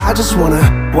I just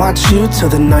wanna watch you till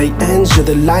the night ends. You're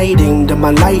the lighting to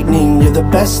my lightning. You're the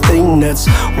best thing that's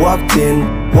walked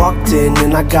in,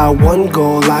 and I got one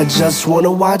goal. I just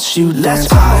wanna watch you dance.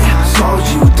 I saw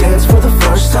you dance for the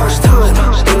first time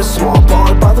in a small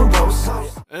bar by the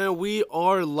roadside. And we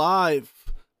are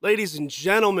live, ladies and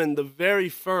gentlemen. The very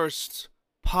first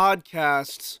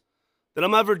podcast that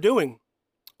I'm ever doing.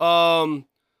 I'm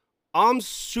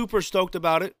super stoked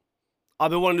about it.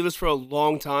 I've been wanting to do this for a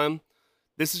long time.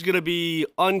 This is going to be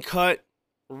uncut,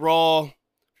 raw. If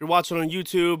you're watching on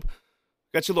YouTube,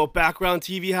 got your little background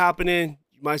TV happening.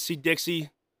 You might see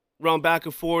Dixie run back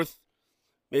and forth.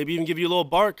 Maybe even give you a little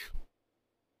bark.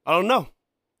 I don't know.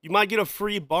 You might get a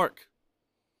free bark.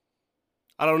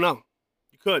 I don't know.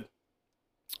 You could.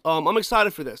 I'm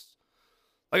excited for this.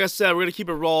 Like I said, we're going to keep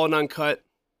it raw and uncut.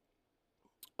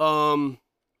 And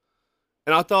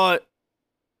I thought,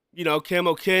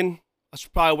 Camo Kin, I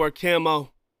should probably wear camo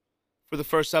for the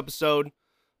first episode.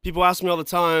 People ask me all the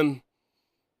time,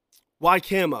 why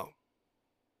camo?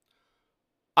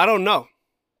 I don't know.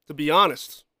 To be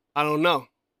honest, I don't know.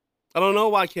 I don't know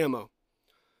why camo.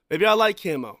 Maybe I like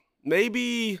camo.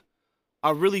 Maybe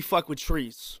I really fuck with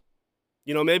trees.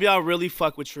 Maybe I really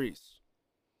fuck with trees.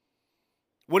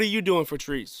 What are you doing for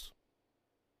trees?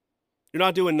 You're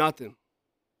not doing nothing.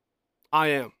 I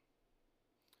am.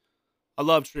 I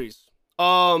love trees.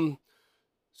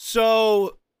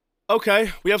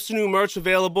 Okay, we have some new merch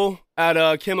available at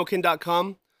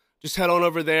camokin.com. Just head on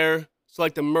over there,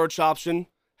 select the merch option.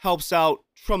 Helps out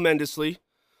tremendously.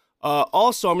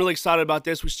 Also, I'm really excited about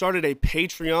this. We started a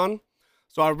Patreon,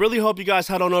 so I really hope you guys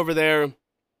head on over there.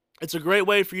 It's a great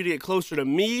way for you to get closer to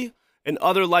me and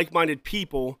other like-minded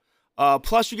people.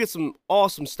 Plus, you get some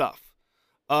awesome stuff.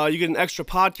 You get an extra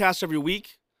podcast every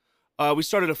week. We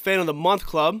started a Fan of the Month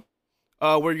club,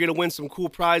 where you're going to win some cool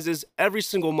prizes every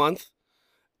single month.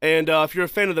 And if you're a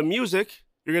fan of the music,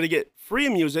 you're going to get free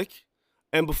music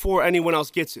and before anyone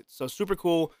else gets it. So super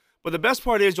cool. But the best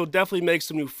part is you'll definitely make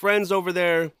some new friends over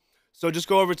there. So just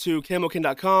go over to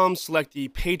camokin.com, select the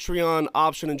Patreon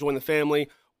option and join the family.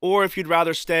 Or if you'd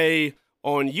rather stay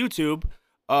on YouTube,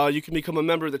 you can become a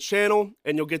member of the channel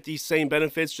and you'll get these same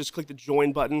benefits. Just click the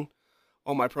join button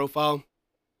on my profile.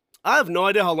 I have no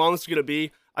idea how long this is going to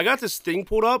be. I got this thing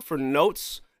pulled up for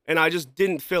notes and I just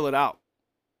didn't fill it out.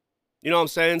 You know what I'm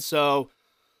saying? So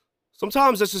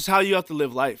sometimes that's just how you have to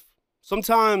live life.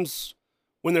 Sometimes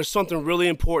when there's something really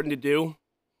important to do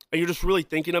and you're just really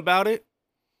thinking about it,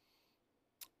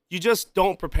 you just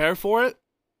don't prepare for it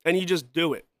and you just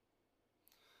do it.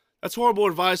 That's horrible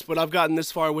advice, but I've gotten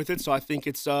this far with it, so I think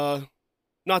it's not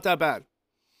that bad.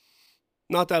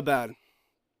 Not that bad.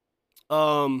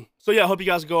 So yeah, I hope you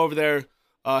guys go over there,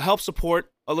 help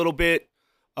support a little bit,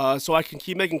 so I can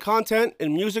keep making content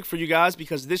and music for you guys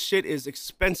because this shit is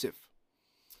expensive.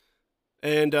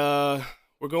 And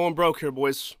we're going broke here,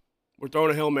 boys. We're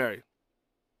throwing a Hail Mary.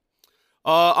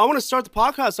 I want to start the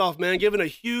podcast off, man, giving a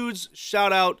huge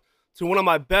shout out to one of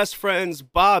my best friends,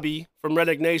 Bobby from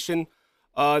Redneck Nation.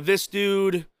 This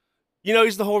dude,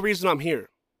 he's the whole reason I'm here.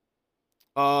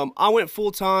 I went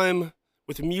full-time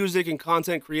with music and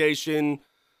content creation,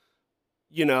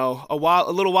 a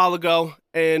little while ago.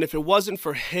 And if it wasn't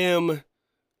for him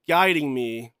guiding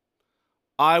me,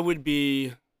 I would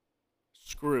be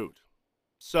screwed.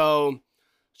 So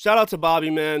shout out to Bobby,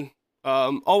 man.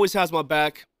 Always has my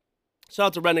back. Shout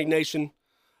out to Redneck Nation,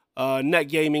 Net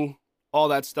Gaming, all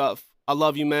that stuff. I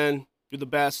love you, man. You're the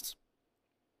best.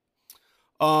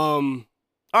 All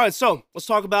right, so let's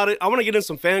talk about it. I want to get in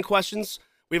some fan questions.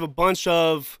 We have a bunch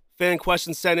of fan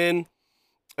questions sent in,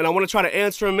 and I want to try to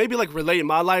answer them, maybe like relate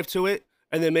my life to it,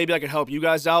 and then maybe I can help you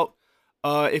guys out.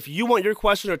 If you want your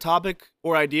question or topic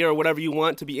or idea or whatever you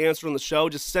want to be answered on the show,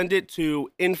 just send it to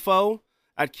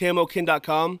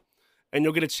info@camokin.com, and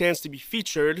you'll get a chance to be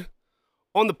featured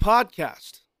on the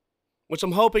podcast, which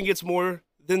I'm hoping gets more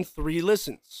than 3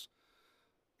 listens.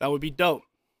 That would be dope.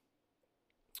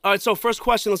 All right, so first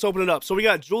question, let's open it up. So we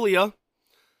got Julia.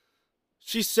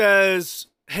 She says,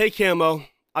 hey, Camo,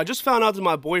 I just found out that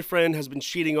my boyfriend has been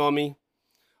cheating on me.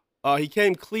 He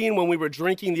came clean when we were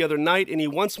drinking the other night, and he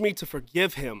wants me to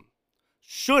forgive him.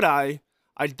 Should I?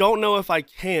 I don't know if I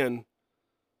can,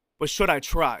 but should I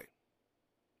try?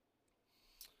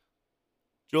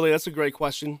 Julia, that's a great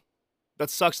question.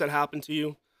 That sucks that happened to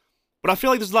you. But I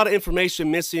feel like there's a lot of information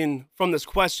missing from this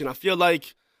question. I feel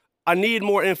like I need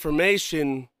more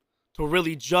information to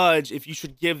really judge if you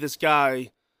should give this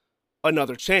guy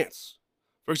another chance.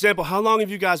 For example, how long have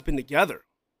you guys been together?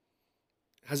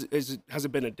 Has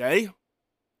it been a day? You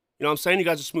know what I'm saying? You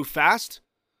guys just move fast,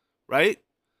 right?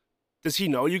 Does he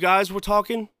know you guys were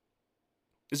talking?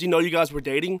 Does he know you guys were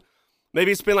dating?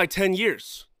 Maybe it's been like 10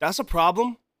 years. That's a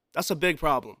problem. That's a big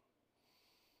problem.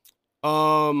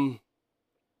 Also,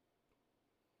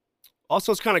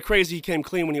 it's kind of crazy he came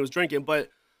clean when he was drinking, but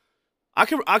I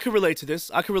could relate to this.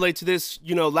 I could relate to this.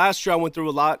 You know, last year I went through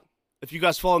a lot. If you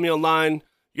guys follow me online,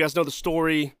 you guys know the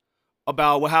story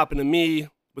about what happened to me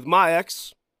with my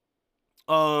ex.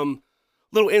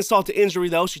 Little insult to injury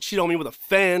though. She cheated on me with a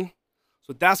fan.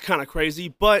 So that's kind of crazy.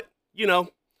 But, you know,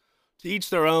 to each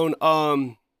their own.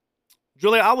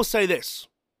 Julia, I will say this.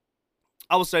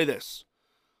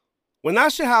 When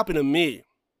that shit happened to me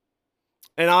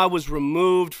and I was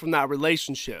removed from that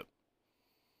relationship,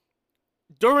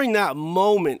 during that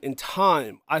moment in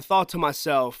time, I thought to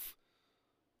myself,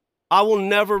 I will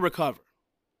never recover.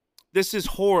 This is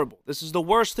horrible. This is the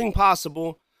worst thing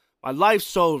possible. My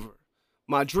life's over.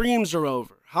 My dreams are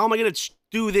over. How am I going to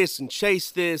do this and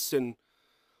chase this? And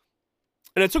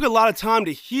it took a lot of time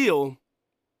to heal.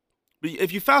 But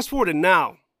if you fast forward to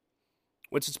now,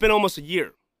 which it's been almost a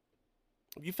year,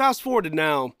 if you fast forward to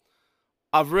now,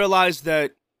 I've realized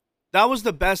that that was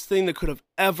the best thing that could have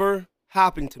ever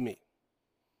happened to me.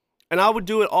 And I would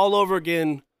do it all over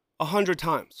again 100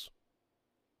 times.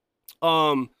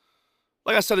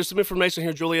 Like I said, there's some information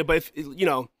here, Julia, but if, you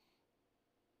know,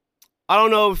 I don't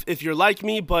know if you're like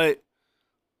me, but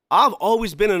I've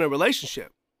always been in a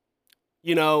relationship.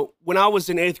 You know, when I was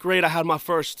in 8th grade, I had my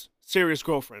first serious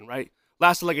girlfriend, right?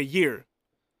 Lasted like a year.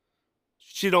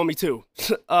 She cheated on me too,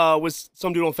 with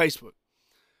some dude on Facebook.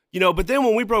 You know, but then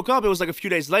when we broke up, it was like a few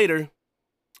days later,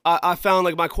 I found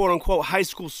like my quote unquote high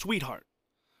school sweetheart.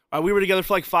 We were together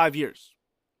for like 5 years.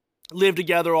 Lived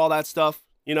together, all that stuff,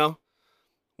 you know?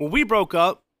 When we broke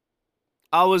up,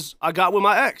 I got with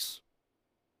my ex.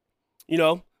 You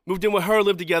know, moved in with her,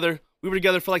 lived together. We were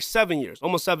together for like 7 years,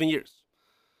 almost 7 years.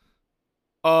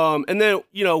 And then,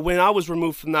 you know, when I was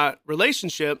removed from that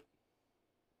relationship,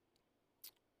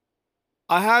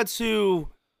 I had to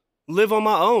live on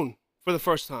my own for the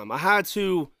first time. I had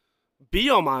to be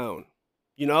on my own,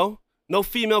 you know? No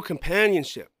female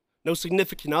companionship, no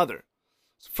significant other.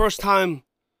 It's the first time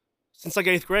since like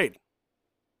 8th grade.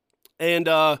 And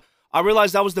I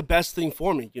realized that was the best thing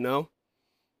for me, you know?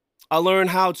 I learned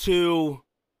how to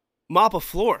mop a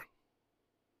floor.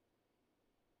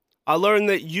 I learned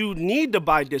that you need to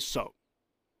buy dish soap.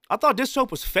 I thought dish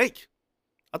soap was fake.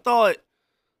 I thought,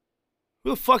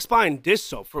 who the fuck's buying dish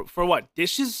soap? For what,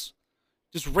 dishes?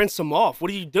 Just rinse them off. What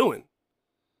are you doing?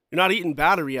 You're not eating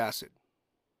battery acid,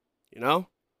 you know?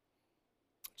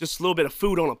 Just a little bit of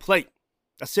food on a plate.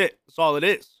 That's it. That's all it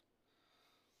is.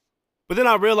 But then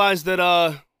I realized that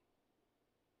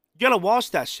you gotta wash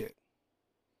that shit.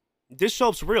 Dish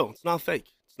soap's real. It's not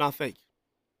fake. It's not fake.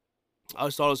 I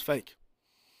always thought it was fake.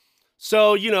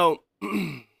 So, you know,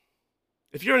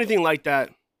 if you're anything like that,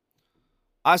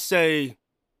 I say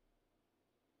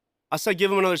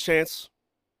give him another chance.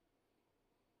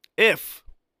 If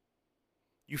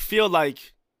you feel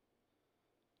like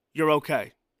you're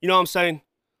okay. You know what I'm saying?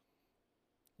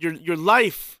 Your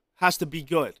life has to be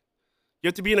good. You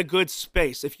have to be in a good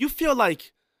space. If you feel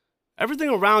like everything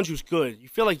around you is good, you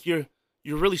feel like you're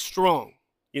really strong,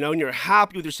 you know, and you're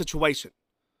happy with your situation,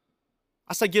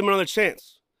 I say give him another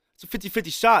chance. It's a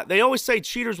 50-50 shot. They always say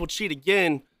cheaters will cheat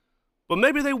again, but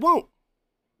maybe they won't.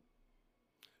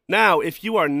 Now, if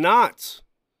you are not,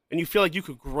 and you feel like you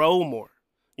could grow more,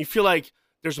 you feel like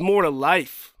there's more to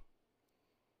life,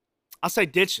 I say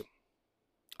ditch him.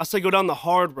 I say go down the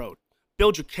hard road.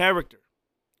 Build your character.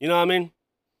 You know what I mean?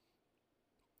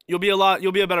 You'll be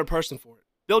a better person for it.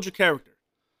 Build your character.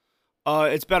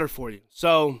 It's better for you.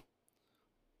 So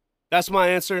that's my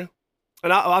answer.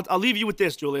 And I'll leave you with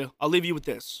this, Julia. I'll leave you with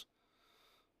this.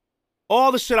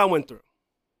 All the shit I went through,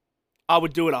 I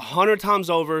would do it 100 times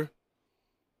over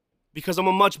because I'm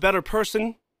a much better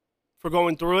person for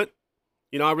going through it.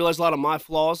 You know, I realized a lot of my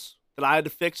flaws that I had to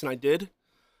fix, and I did.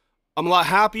 I'm a lot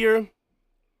happier,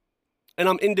 and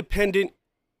I'm independent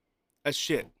as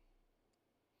shit.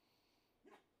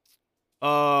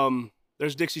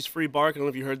 There's Dixie's free bark. I don't know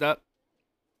if you heard that.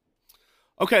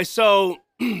 Okay, so,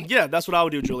 yeah, that's what I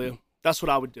would do, Julia. That's what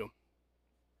I would do.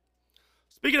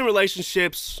 Speaking of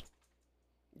relationships,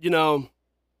 you know,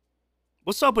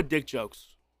 what's up with dick jokes?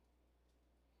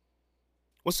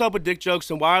 What's up with dick jokes,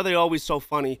 and why are they always so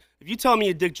funny? If you tell me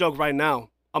a dick joke right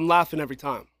now, I'm laughing every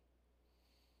time.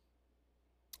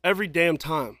 Every damn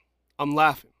time, I'm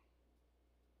laughing.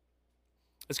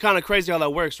 It's kind of crazy how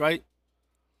that works, right?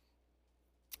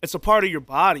 It's a part of your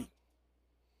body.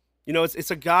 You know, it's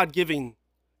a God-given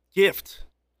gift.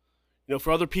 You know,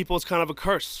 for other people, it's kind of a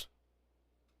curse.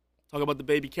 Talk about the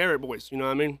baby carrot boys, you know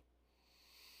what I mean?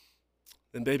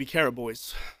 Them baby carrot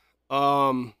boys.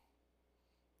 When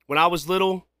when I was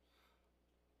little,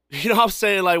 you know what I'm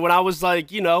saying? Like when I was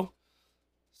like, you know,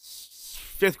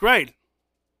 5th grade.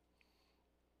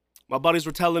 My buddies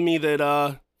were telling me that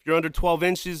if you're under 12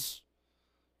 inches,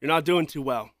 you're not doing too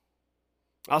well.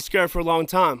 I was scared for a long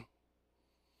time.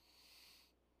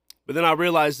 But then I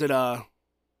realized that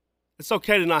it's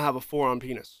okay to not have a forearm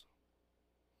penis.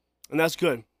 And that's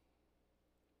good.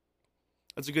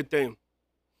 That's a good thing.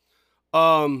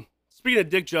 Speaking of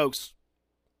dick jokes,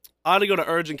 I had to go to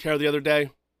urgent care the other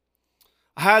day.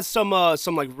 I had some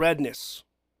like redness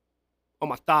on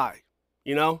my thigh,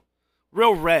 you know?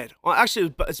 Real red. Well,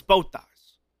 actually, it's both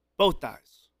thighs. Both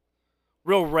thighs.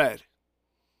 Real red.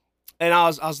 And I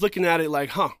was looking at it like,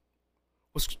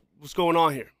 what's going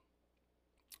on here?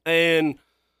 And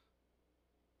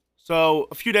so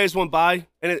a few days went by,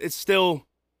 and it's still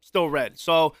red.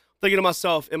 So thinking to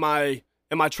myself, am I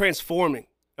transforming?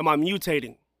 Am I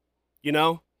mutating? You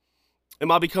know? Am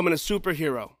I becoming a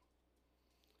superhero?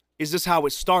 Is this how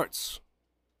it starts?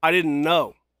 I didn't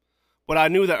know. But I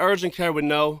knew that urgent care would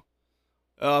know.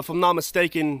 If I'm not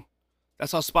mistaken,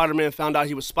 that's how Spider-Man found out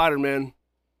he was Spider-Man.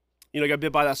 You know, he got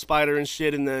bit by that spider and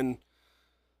shit, and then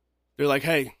they're like,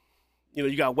 hey, you know,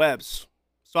 you got webs.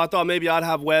 So I thought maybe I'd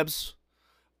have webs.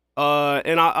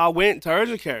 And I went to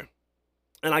urgent care.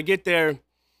 And I get there,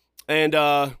 and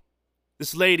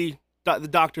this lady, the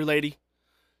doctor lady,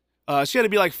 she had to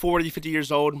be like 40, 50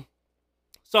 years old.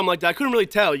 Something like that. I couldn't really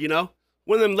tell, you know?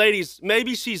 One of them ladies,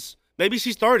 maybe she's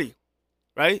 30,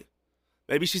 right?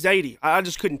 Maybe she's 80. I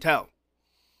just couldn't tell.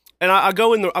 And I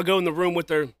go in the room with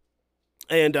her,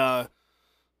 and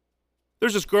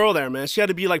there's this girl there, man. She had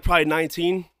to be like probably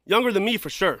 19. Younger than me for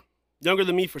sure.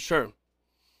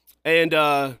 And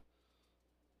I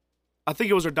think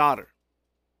it was her daughter.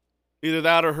 Either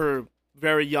that or her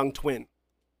very young twin,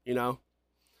 you know?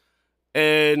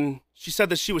 And she said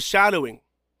that she was shadowing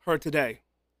her today.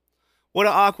 What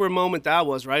an awkward moment that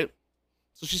was, right?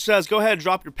 So she says, go ahead,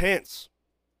 drop your pants.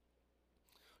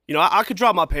 You know, I could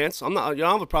drop my pants. I don't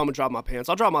have a problem with dropping my pants.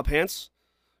 I'll drop my pants.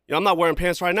 You know, I'm not wearing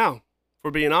pants right now, if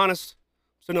we're being honest.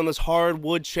 I'm sitting on this hard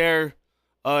wood chair,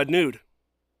 nude.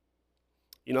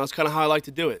 You know, that's kind of how I like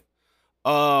to do it.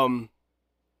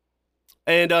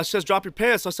 And she says, drop your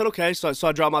pants. So I said, okay. So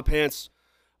I dropped my pants.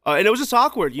 And it was just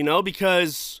awkward, you know,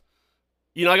 because,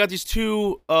 you know, I got these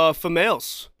two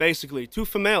females, basically. Two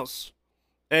females.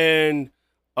 And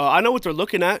I know what they're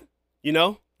looking at, you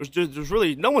know. There's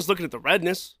really, no one's looking at the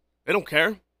redness. They don't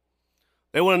care.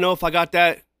 They want to know if I got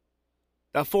that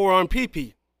forearm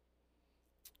pee-pee.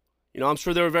 You know, I'm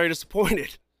sure they were very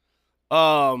disappointed.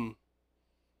 But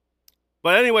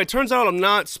anyway, it turns out I'm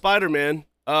not Spider-Man.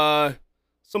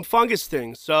 Some fungus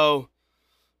thing. So,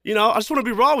 you know, I just want to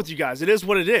be raw with you guys. It is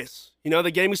what it is. You know,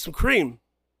 they gave me some cream.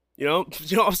 You know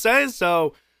what I'm saying?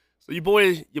 So your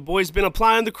boy's been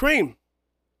applying the cream.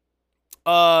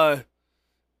 So,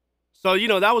 you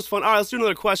know, that was fun. All right, let's do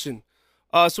another question.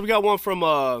 So we got one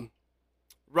from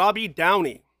Robbie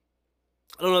Downey.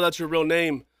 I don't know if that's your real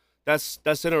name. That's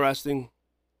interesting.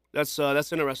 That's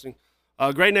interesting.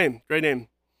 Great name.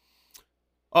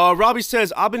 Robbie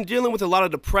says, I've been dealing with a lot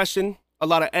of depression, a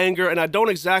lot of anger, and I don't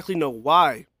exactly know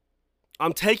why.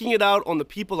 I'm taking it out on the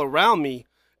people around me,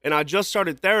 and I just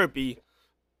started therapy.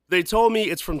 They told me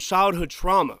it's from childhood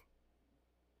trauma.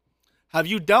 Have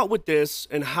you dealt with this,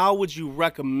 and how would you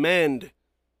recommend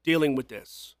dealing with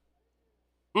this?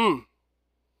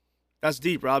 That's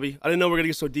deep, Robbie. I didn't know we were going to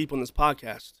get so deep on this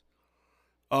podcast.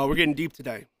 We're getting deep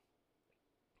today.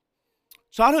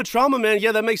 Childhood trauma, man,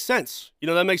 yeah, that makes sense. You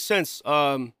know, that makes sense.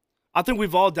 I think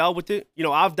we've all dealt with it. You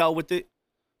know, I've dealt with it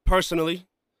personally.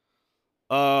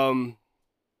 You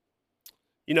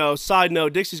know, side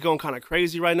note, Dixie's going kind of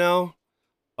crazy right now.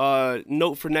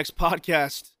 Note for next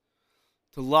podcast,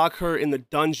 to lock her in the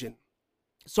dungeon.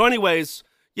 So anyways,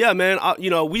 yeah, man, you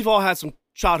know, we've all had some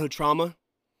childhood trauma.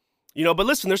 You know, but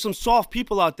listen, there's some soft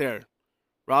people out there,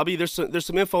 Robbie. There's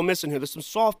some info missing here. There's some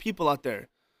soft people out there.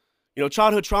 You know,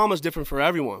 childhood trauma is different for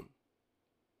everyone.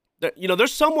 You know,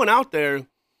 there's someone out there,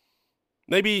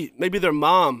 maybe their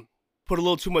mom put a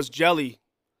little too much jelly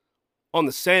on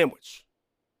the sandwich,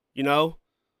 you know,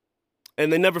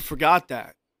 and they never forgot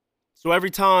that. So every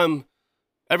time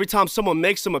someone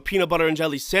makes them a peanut butter and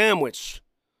jelly sandwich,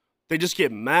 they just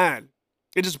get mad.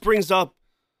 It just brings up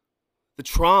the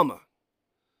trauma.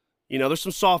 You know, there's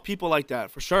some soft people like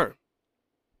that for sure.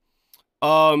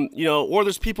 You know, or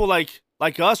there's people like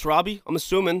us, Robbie, I'm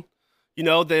assuming, you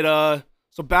know, that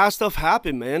some bad stuff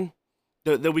happened, man,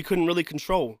 that we couldn't really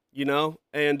control, you know,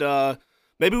 and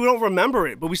maybe we don't remember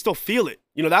it, but we still feel it.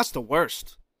 You know, that's the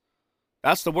worst.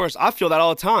 That's the worst. I feel that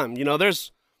all the time. You know,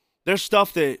 there's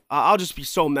stuff that I'll just be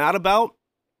so mad about,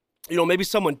 maybe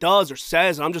someone does or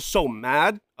says, and I'm just so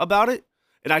mad about it,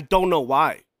 and I don't know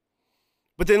why.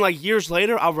 But then, like, years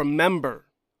later, I'll remember,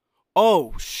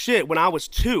 oh, shit, when I was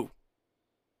 2.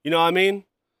 You know what I mean?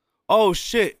 Oh,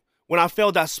 shit, when I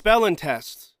failed that spelling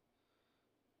test.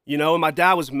 And my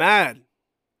dad was mad.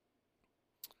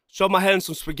 Shoved my head in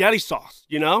some spaghetti sauce,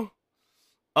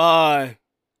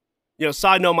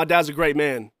 Side note, my dad's a great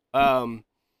man.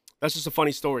 That's just a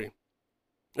funny story.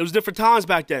 It was different times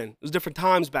back then.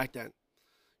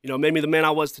 Made me the man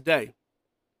I was today.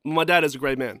 My dad is a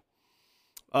great man.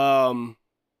 So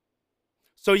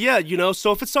yeah,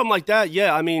 so if it's something like that,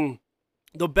 yeah, I mean,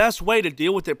 the best way to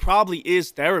deal with it probably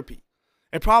is therapy.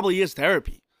 It probably is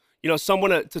therapy.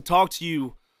 Someone to talk to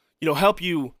you, help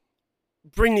you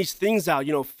bring these things out,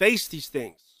 face these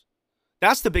things.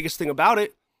 That's the biggest thing about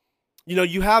it.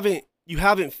 You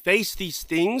haven't faced these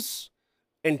things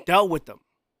and dealt with them.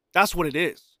 That's what it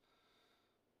is.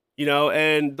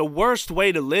 And the worst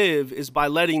way to live is by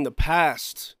letting the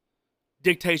past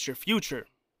dictate your future.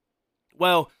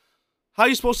 Well, how are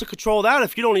you supposed to control that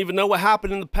if you don't even know what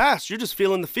happened in the past? You're just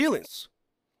feeling the feelings.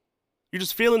 You're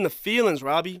just feeling the feelings,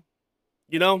 Robbie.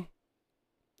 We don't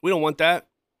want that.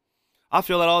 I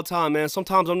feel that all the time, man.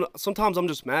 Sometimes I'm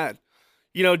just mad.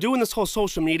 Doing this whole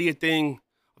social media thing,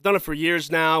 I've done it for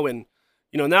years now, and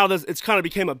now that it's kind of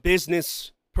became a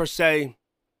business per se.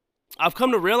 I've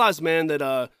come to realize, man, that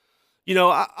I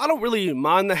don't really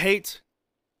mind the hate.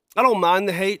 I don't mind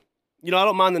the hate. I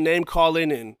don't mind the name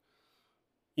calling and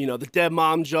the dead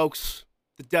mom jokes,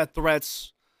 the death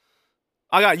threats.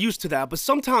 I got used to that, but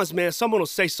sometimes, man, someone will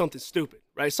say something stupid,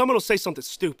 right? Someone will say something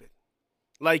stupid,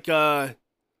 like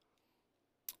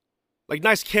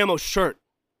nice camo shirt,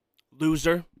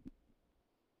 loser.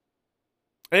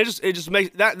 And it just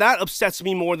makes that upsets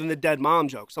me more than the dead mom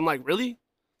jokes. I'm like, really?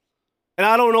 And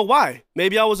I don't know why.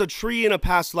 Maybe I was a tree in a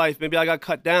past life. Maybe I got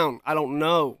cut down. I don't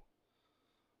know.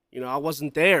 I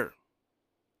wasn't there.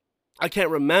 I can't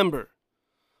remember.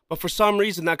 But for some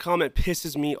reason, that comment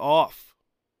pisses me off.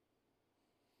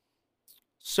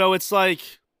 So it's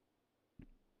like,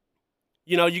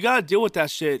 you got to deal with that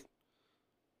shit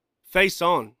face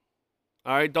on.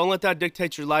 All right? Don't let that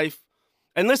dictate your life.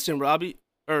 And listen, Robbie,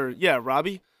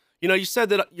 you said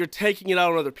that you're taking it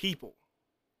out on other people.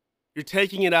 You're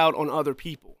taking it out on other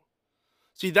people.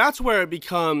 See, that's where it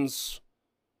becomes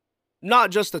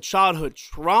not just a childhood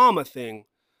trauma thing,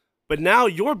 but now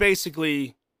you're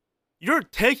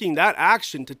taking that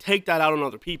action to take that out on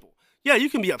other people. Yeah, you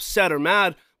can be upset or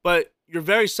mad, but you're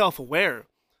very self-aware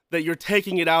that you're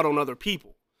taking it out on other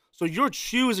people. So you're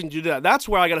choosing to do that. That's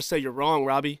where I got to say you're wrong,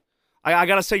 Robbie. I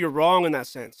got to say you're wrong in that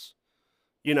sense.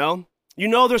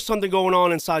 There's something going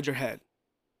on inside your head,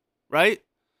 right?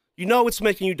 It's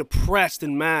making you depressed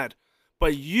and mad,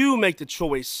 but you make the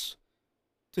choice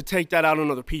to take that out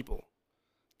on other people.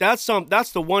 That's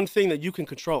the one thing that you can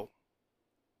control.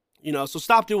 So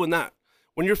stop doing that.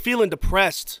 When you're feeling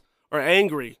depressed or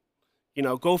angry,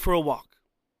 go for a walk.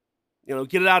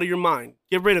 Get it out of your mind.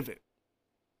 Get rid of it.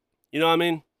 You know what I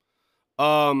mean?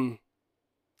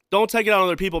 Don't take it out on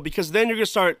other people, because then you're going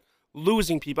to start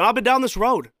losing people. And I've been down this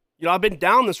road.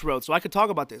 So I could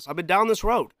talk about this. I've been down this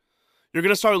road. You're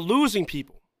going to start losing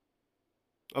people.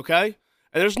 Okay?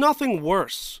 And there's nothing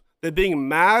worse than being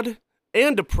mad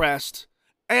and depressed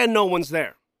and no one's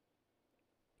there.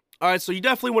 All right, so you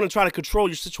definitely want to try to control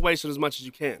your situation as much as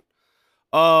you can.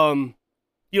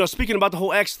 Speaking about the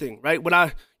whole ex thing, right? When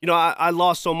I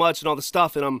lost so much and all the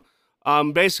stuff, and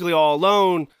I'm basically all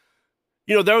alone.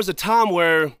 There was a time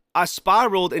where I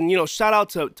spiraled, and shout out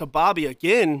to Bobby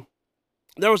again.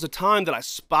 There was a time that I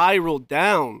spiraled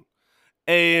down,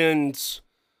 and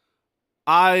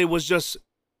I was just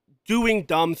doing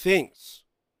dumb things,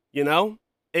 and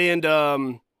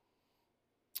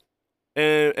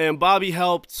Bobby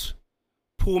helped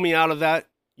pull me out of that.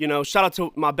 Shout out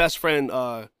to my best friend,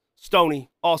 Stoney,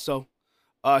 also.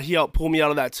 He helped pull me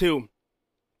out of that too.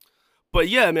 But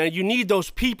yeah, man, you need those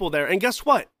people there. And guess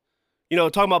what?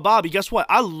 Talking about Bobby, guess what?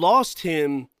 I lost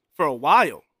him for a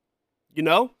while,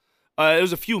 it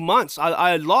was a few months. I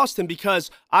had lost him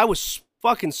because I was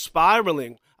fucking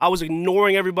spiraling. I was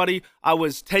ignoring everybody. I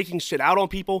was taking shit out on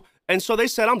people. And so they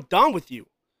said, I'm done with you.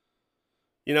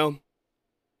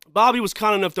 Bobby was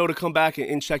kind enough, though, to come back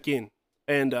and check in.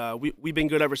 And we've been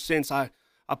good ever since. I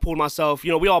pulled myself,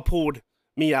 we all pulled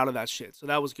me out of that shit. So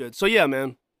that was good. So yeah,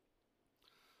 man.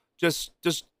 Just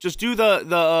do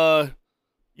the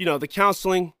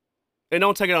counseling, and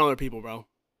don't take it on other people, bro.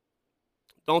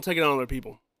 Don't take it on other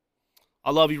people. I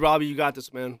love you, Robbie. You got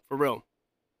this, man. For real.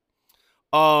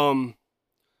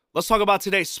 Let's talk about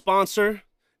today's sponsor,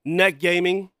 Net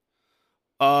Gaming.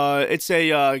 It's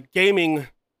a gaming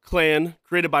clan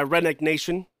created by Redneck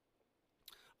Nation.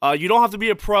 You don't have to be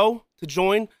a pro to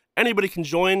join. Anybody can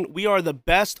join. We are the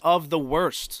best of the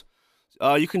worst.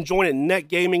 You can join at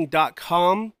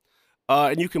netgaming.com,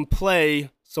 and you can play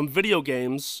some video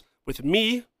games with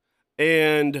me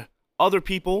and other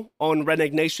people on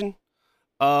Redneck Nation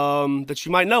that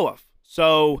you might know of.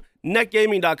 So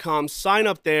netgaming.com, sign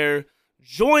up there,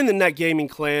 join the Net Gaming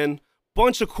clan,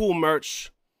 bunch of cool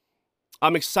merch.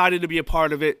 I'm excited to be a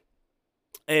part of it,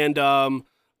 and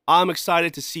I'm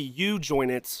excited to see you join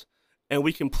it, and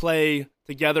we can play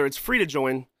together. It's free to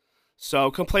join,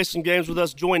 so come play some games with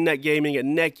us. Join Net Gaming at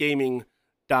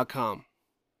netgaming.com.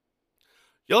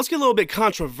 Yo, let's get a little bit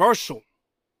controversial.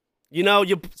 You know,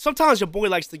 sometimes your boy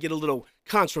likes to get a little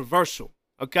controversial,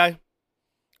 okay? A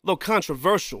little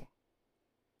controversial.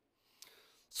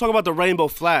 Let's talk about the rainbow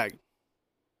flag.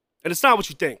 And it's not what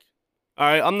you think, all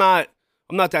right? I'm not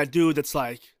that dude that's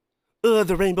like, the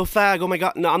rainbow flag, oh my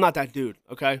God. No, I'm not that dude,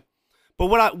 okay? But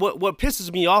what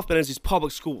pisses me off, man, is these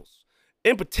public schools.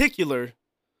 In particular,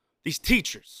 these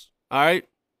teachers, all right?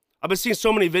 I've been seeing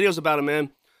so many videos about it,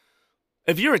 man.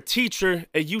 If you're a teacher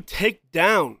and you take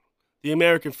down the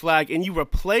American flag and you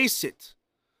replace it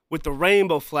with the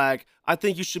rainbow flag, I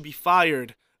think you should be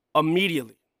fired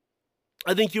immediately.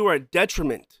 I think you are a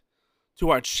detriment to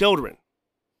our children.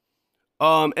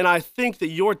 And I think that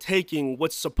you're taking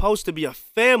what's supposed to be a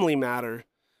family matter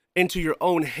into your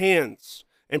own hands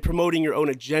and promoting your own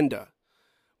agenda.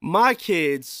 My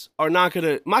kids are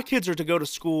to go to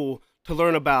school to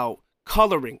learn about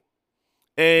coloring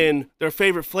and their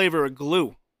favorite flavor of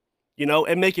glue, you know,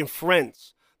 and making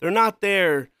friends. They're not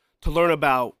there to learn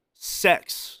about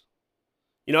sex.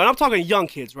 You know, and I'm talking young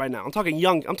kids right now. I'm talking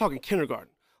kindergarten.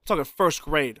 I'm talking first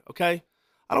grade, okay?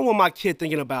 I don't want my kid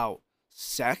thinking about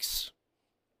sex.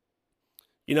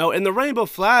 You know, and the rainbow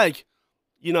flag,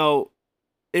 you know,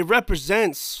 it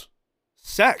represents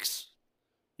sex.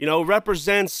 You know, it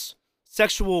represents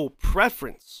sexual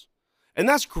preference. And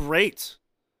that's great.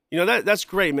 You know, that's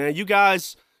great, man. You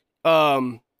guys,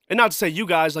 and not to say you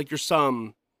guys like you're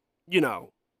some, you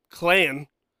know, clan,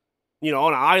 you know,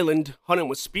 on an island hunting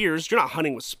with spears. You're not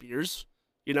hunting with spears,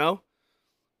 you know?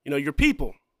 You know, you're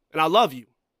people, and I love you.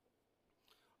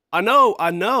 I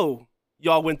know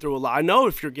y'all went through a lot. I know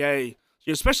if you're gay,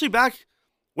 especially back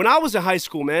when I was in high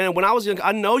school, man, when I was young,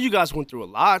 I know you guys went through a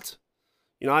lot.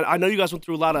 You know, I know you guys went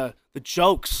through a lot of the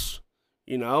jokes,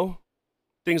 you know,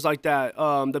 things like that,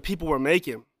 that people were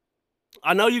making.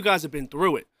 I know you guys have been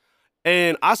through it,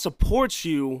 and I support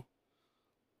you.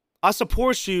 I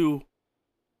support you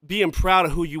being proud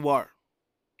of who you are.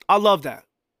 I love that.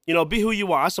 You know, be who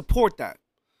you are. I support that.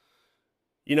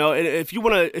 You know, and if you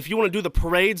wanna do the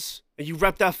parades and you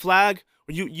rep that flag,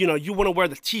 or you wanna wear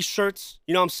the t-shirts,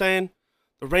 you know what I'm saying?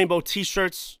 The rainbow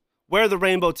t-shirts. Wear the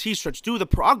rainbow t-shirts.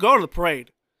 I'll go to the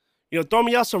parade. You know, throw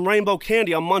me out some rainbow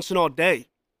candy. I'm munching all day.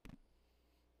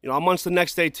 You know, I'll munch the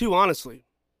next day too, honestly.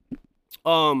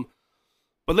 But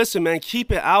listen, man,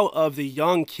 keep it out of the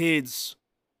young kids,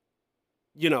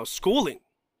 you know, schooling.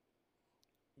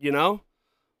 You know?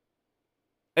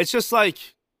 It's just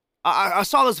like, I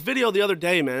saw this video the other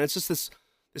day, man. It's just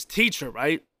this teacher,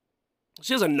 right?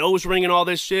 She has a nose ring and all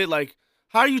this shit. Like,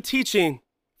 how are you teaching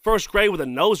first grade with a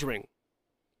nose ring?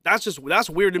 That's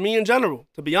weird to me in general,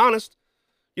 to be honest.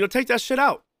 You know, take that shit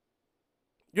out.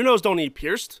 Your nose don't need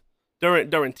pierced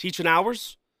during teaching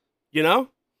hours, you know?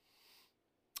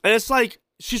 And it's like,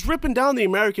 she's ripping down the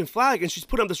American flag and she's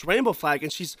putting up this rainbow flag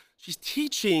and she's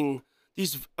teaching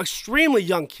these extremely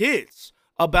young kids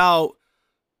about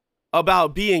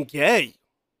being gay,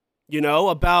 you know,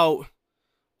 about,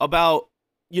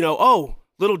 you know, oh,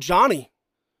 little Johnny,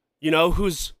 you know,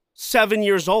 who's 7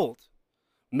 years old.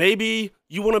 Maybe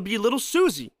you want to be little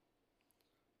Susie.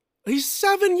 He's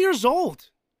 7 years old.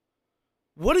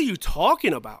 What are you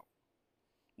talking about?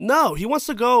 No, he wants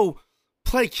to go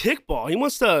play kickball. He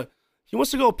wants to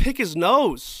go pick his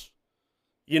nose.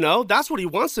 You know, that's what he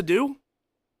wants to do.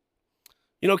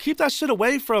 You know, keep that shit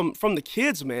away from the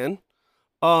kids, man.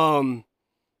 You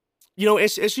know, and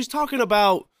she's talking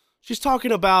about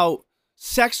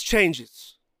sex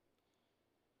changes.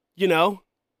 You know?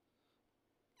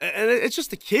 And it's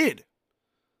just a kid.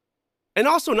 And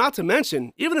also, not to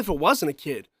mention, even if it wasn't a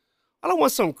kid, I don't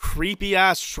want some creepy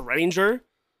ass stranger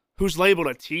who's labeled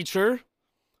a teacher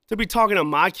to be talking to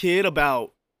my kid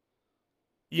about,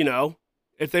 you know,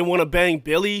 if they want to bang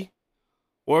Billy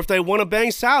or if they want to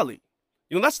bang Sally.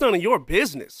 You know, that's none of your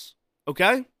business,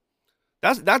 okay?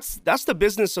 That's the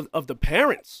business of the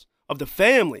parents, of the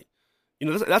family. You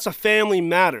know, that's a family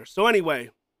matter. So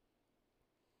anyway,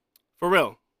 for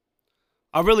real,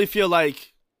 I really feel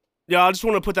like, yeah, I just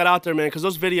want to put that out there, man, because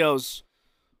those videos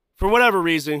for whatever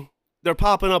reason, they're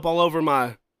popping up all over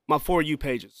my For You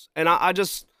pages. And I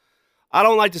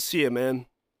don't like to see it, man.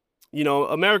 You know,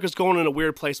 America's going in a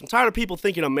weird place. I'm tired of people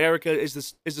thinking America is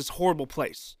this horrible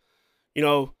place. You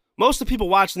know, most of the people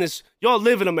watching this, y'all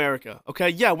live in America, okay?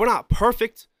 Yeah, we're not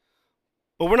perfect,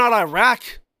 but we're not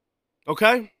Iraq,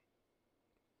 okay?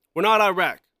 We're not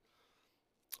Iraq.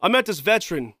 I met this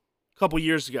veteran a couple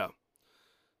years ago.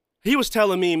 He was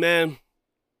telling me, man,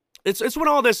 it's when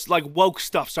all this like woke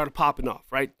stuff started popping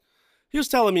off, right? He was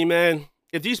telling me, man,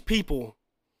 if these people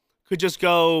could just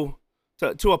go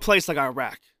to a place like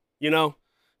Iraq, you know,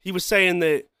 he was saying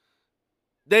that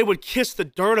they would kiss the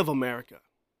dirt of America.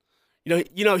 You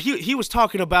know, he was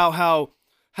talking about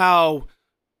how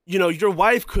you know, your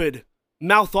wife could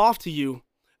mouth off to you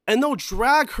and they'll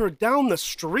drag her down the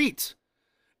street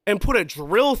and put a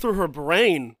drill through her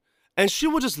brain and she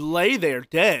will just lay there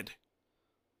dead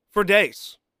for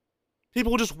days.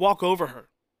 People will just walk over her.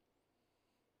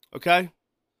 Okay?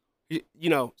 You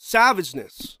know,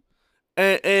 savageness.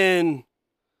 And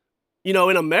you know,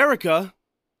 in America,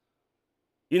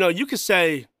 you know, you could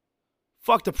say,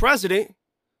 fuck the president.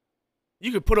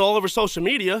 You could put it all over social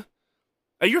media,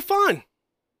 and you're fine.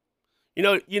 You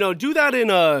know, do that in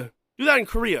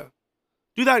Korea.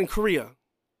 Do that in Korea.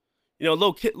 You know,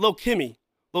 Lil Kimmy,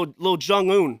 Lil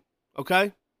Jong-un,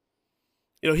 okay?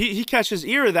 You know, he catches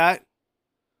ear of that,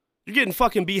 you're getting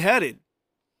fucking beheaded.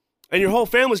 And your whole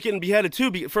family's getting beheaded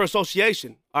too for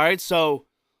association, all right? So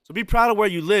be proud of where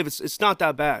you live. It's not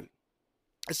that bad.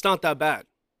 It's not that bad.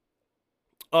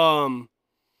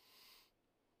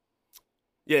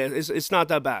 Yeah, it's not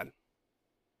that bad.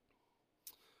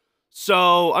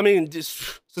 So, I mean,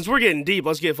 since we're getting deep,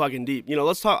 let's get fucking deep. You know,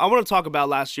 let's talk. I want to talk about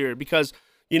last year because,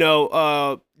 you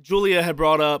know, Julia had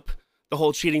brought up the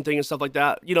whole cheating thing and stuff like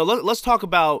that. You know, let's talk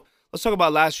about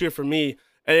last year for me.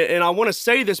 And I want to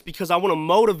say this because I want to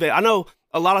motivate. I know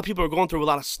a lot of people are going through a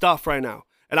lot of stuff right now.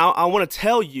 And I want to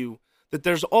tell you that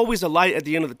there's always a light at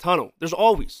the end of the tunnel. There's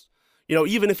always. You know,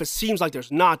 even if it seems like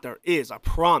there's not, there is. I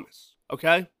promise.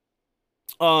 Okay?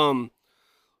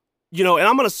 You know, and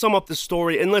I'm going to sum up the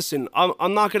story. And listen,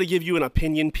 I'm not going to give you an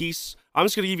opinion piece. I'm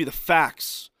just going to give you the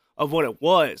facts of what it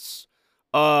was.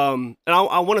 And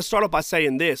I want to start off by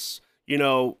saying this. You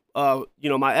know,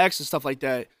 my ex and stuff like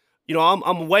that. You know,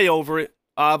 I'm way over it.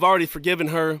 I've already forgiven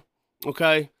her.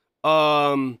 Okay?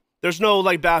 There's no,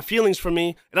 like, bad feelings for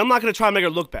me. And I'm not going to try and make her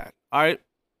look bad. All right?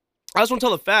 I just want to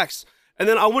tell the facts. And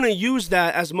then I want to use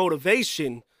that as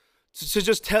motivation to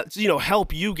just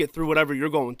help you get through whatever you're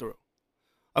going through.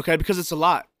 Okay, because it's a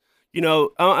lot. You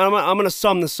know, I'm going to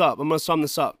sum this up.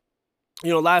 You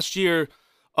know, last year,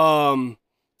 you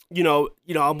know,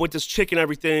 I'm with this chick and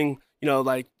everything, you know,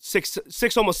 like six,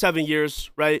 almost 7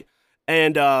 years, right?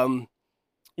 And,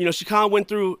 you know, she kind of went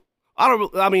through, I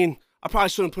probably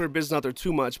shouldn't put her business out there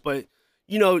too much, but,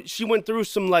 you know, she went through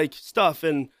some, like, stuff,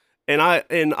 and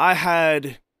I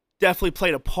had definitely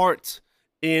played a part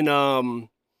in,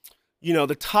 you know,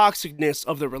 the toxicness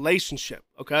of the relationship,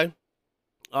 okay?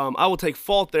 I will take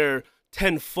fault there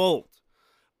tenfold.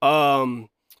 You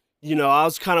know, I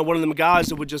was kind of one of them guys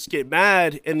that would just get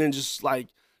mad and then just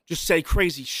say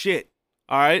crazy shit,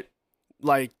 all right?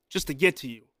 Like, just to get to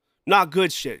you. Not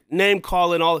good shit. Name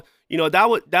calling, all, you know,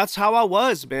 that's how I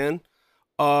was, man.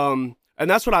 And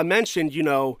that's what I mentioned, you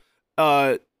know,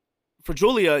 for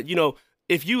Julia, you know,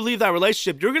 if you leave that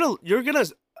relationship,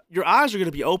 your eyes are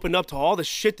gonna be opened up to all the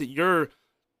shit that your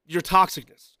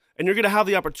toxicness, and you're gonna have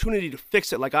the opportunity to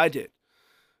fix it like I did.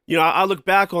 You know, I look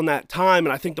back on that time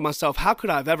and I think to myself, how could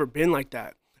I have ever been like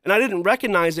that? And I didn't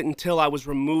recognize it until I was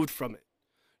removed from it.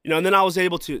 You know, and then I was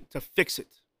able to fix it.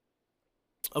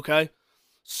 Okay,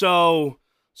 so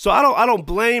I don't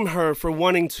blame her for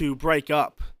wanting to break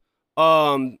up.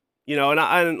 You know, and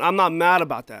I'm not mad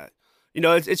about that. You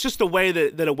know, it's just the way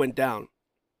that it went down.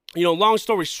 You know, long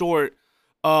story short,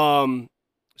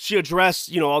 she addressed,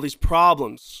 you know, all these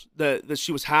problems that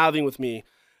she was having with me.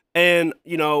 And,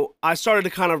 you know, I started to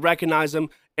kind of recognize them,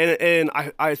 and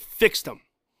I fixed them.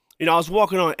 You know, I was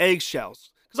walking on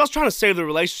eggshells because I was trying to save the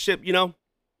relationship, you know,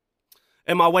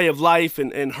 and my way of life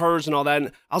and hers and all that.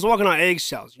 And I was walking on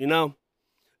eggshells, you know,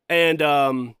 and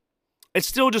it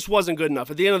still just wasn't good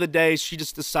enough. At the end of the day, she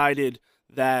just decided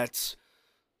that,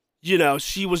 you know,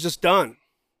 she was just done.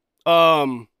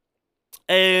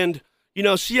 And, you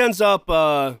know, she ends up,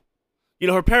 you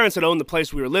know, her parents had owned the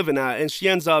place we were living at, and she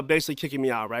ends up basically kicking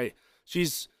me out, right?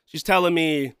 She's telling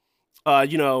me,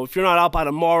 you know, if you're not out by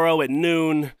tomorrow at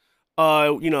noon,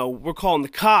 you know, we're calling the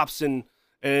cops, and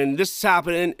this is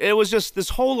happening. And it was just this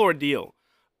whole ordeal.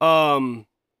 And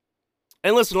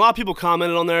listen, a lot of people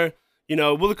commented on there,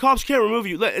 Well, the cops can't remove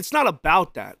you. It's not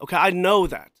about that, okay? I know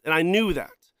that, and I knew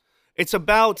that. It's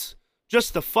about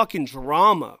just the fucking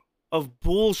drama of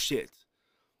bullshit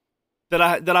that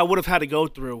I would have had to go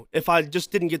through if I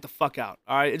just didn't get the fuck out,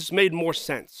 all right? It just made more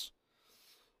sense.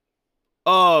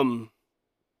 So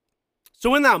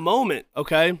in that moment,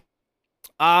 okay,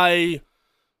 I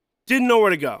didn't know where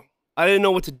to go. I didn't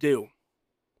know what to do.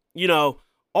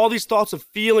 All these thoughts of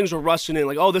feelings were rushing in,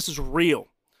 like, oh, this is real.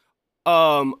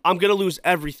 I'm gonna lose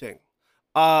everything.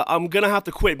 I'm gonna have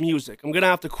to quit music. I'm gonna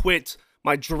have to quit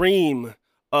my dream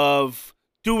of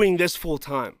doing this full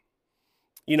time.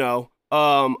 I'm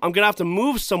gonna have to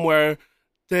move somewhere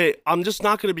that I'm just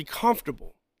not gonna be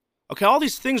comfortable. Okay, all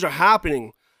these things are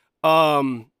happening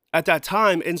at that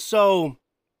time, and so,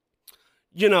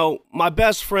 my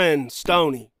best friend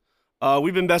Stoney,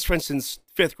 we've been best friends since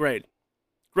 5th grade.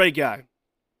 Great guy.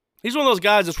 He's one of those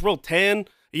guys that's real tan. And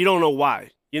you don't know why.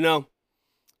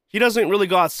 He doesn't really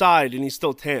go outside and he's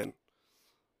still tan.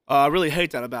 I really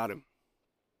hate that about him.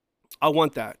 I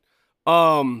want that.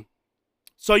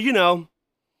 So,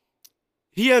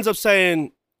 he ends up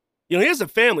saying, he has a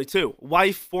family too.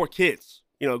 Wife, 4 kids.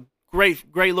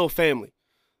 Great little family.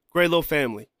 Great little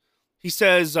family. He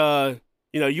says, you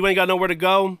ain't got nowhere to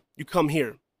go. You come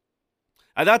here.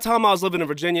 At that time, I was living in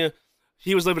Virginia.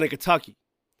 He was living in Kentucky.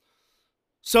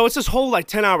 So it's this whole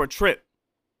 10-hour trip,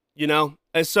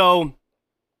 And so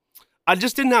I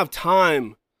just didn't have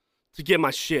time to get my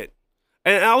shit.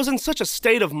 And I was in such a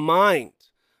state of mind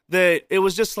that it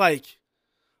was just I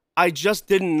just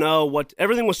didn't know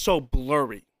everything was so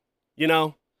blurry,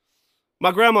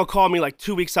 My grandma called me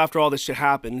 2 weeks after all this shit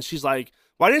happened. And she's like,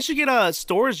 why didn't you get a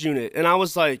storage unit? And I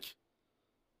was like,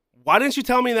 why didn't you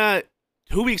tell me that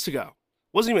 2 weeks ago?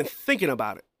 Wasn't even thinking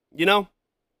about it,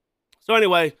 So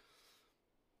anyway,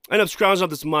 I end up scrounging up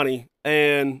this money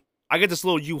and I get this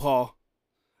little U-Haul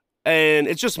and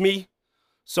it's just me.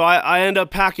 So I end up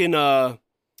packing my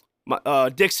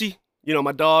Dixie,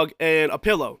 my dog, and a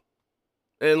pillow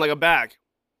and a bag.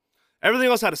 Everything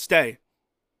else had to stay.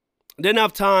 Didn't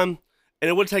have time, and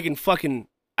it would have taken fucking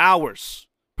hours,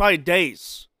 probably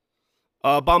days,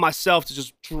 by myself to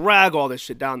just drag all this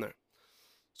shit down there.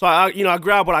 So I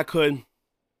grabbed what I could,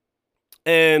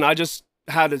 and I just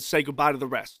had to say goodbye to the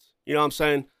rest. You know what I'm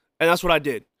saying? And that's what I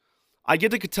did. I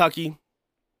get to Kentucky,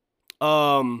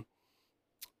 and,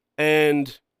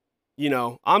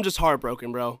 I'm just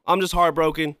heartbroken, bro. I'm just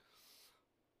heartbroken.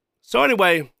 So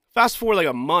anyway, fast forward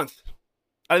a month.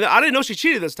 I didn't know she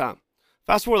cheated this time.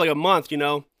 Fast forward a month,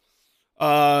 kind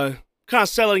of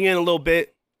settling in a little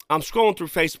bit. I'm scrolling through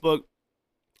Facebook,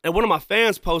 and one of my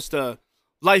fans posts a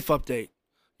life update,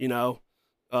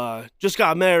 just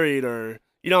got married, or,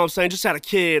 just had a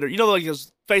kid, or,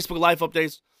 those Facebook life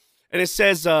updates. And it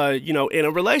says, in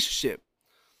a relationship.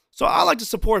 So I like to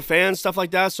support fans, stuff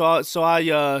like that. So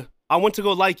I went to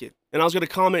go like it. And I was going to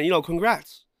comment,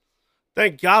 congrats.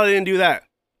 Thank God I didn't do that.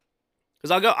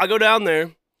 Because I go down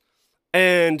there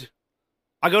and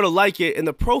I go to like it. And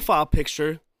the profile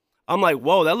picture, I'm like,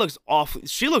 whoa, that looks awfully.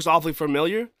 She looks awfully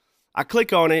familiar. I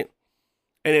click on it.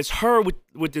 And it's her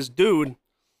with this dude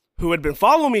who had been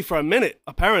following me for a minute,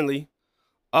 apparently.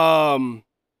 And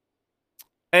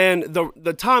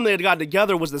the time they had got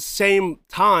together was the same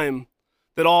time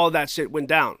that all of that shit went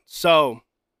down. So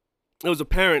it was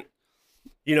apparent,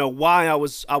 why I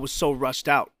was so rushed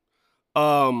out.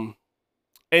 And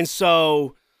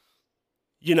so,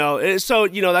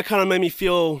 that kind of made me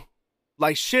feel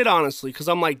like shit, honestly, because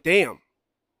I'm like, damn,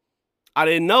 I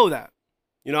didn't know that.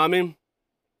 You know what I mean?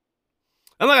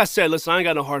 And like I said, listen, I ain't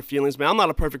got no hard feelings, man. I'm not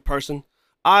a perfect person.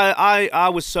 I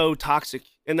was so toxic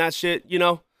in that shit,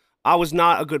 I was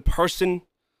not a good person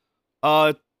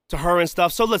to her and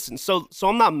stuff. So listen, so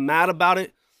I'm not mad about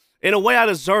it. In a way, I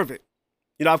deserve it.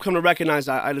 I've come to recognize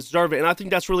I deserve it. And I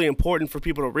think that's really important for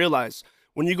people to realize.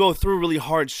 When you go through really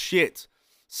hard shit,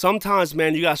 sometimes,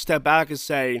 man, you got to step back and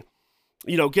say,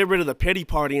 get rid of the pity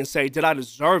party and say, did I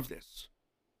deserve this?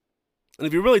 And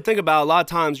if you really think about it, a lot of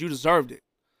times you deserved it.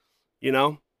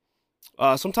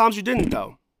 Sometimes you didn't,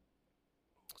 though.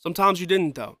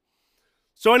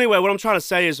 So anyway, what I'm trying to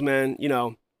say is, man,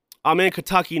 I'm in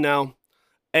Kentucky now,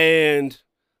 and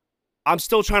I'm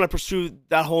still trying to pursue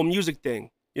that whole music thing,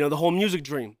 the whole music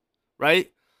dream, right?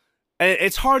 And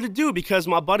it's hard to do because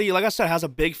my buddy, like I said, has a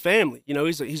big family.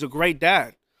 He's a great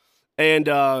dad, and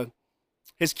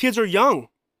his kids are young.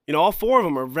 All 4 of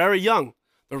them are very young.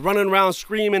 They're running around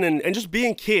screaming and just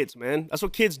being kids, man. That's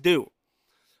what kids do.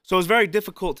 So it's very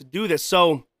difficult to do this.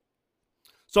 So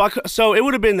it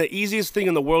would have been the easiest thing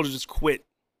in the world to just quit.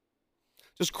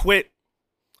 Just quit,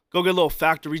 go get a little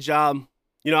factory job,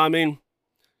 you know what I mean?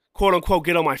 Quote unquote,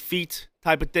 get on my feet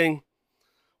type of thing.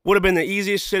 Would have been the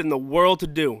easiest shit in the world to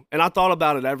do. And I thought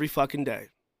about it every fucking day.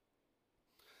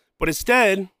 But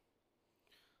instead,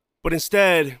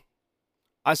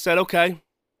 I said, okay,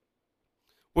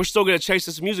 we're still going to chase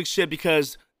this music shit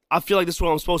because I feel like this is what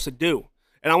I'm supposed to do.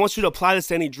 And I want you to apply this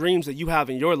to any dreams that you have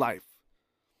in your life.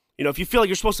 You know, if you feel like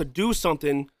you're supposed to do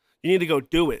something, you need to go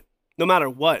do it, no matter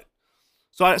what.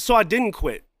 So I didn't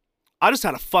quit. I just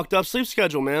had a fucked up sleep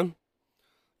schedule, man.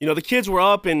 You know, the kids were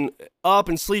up and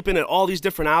sleeping at all these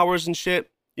different hours and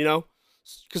shit, you know,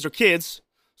 because they're kids.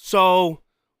 So,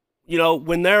 you know,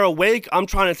 when they're awake, I'm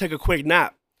trying to take a quick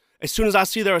nap. As soon as I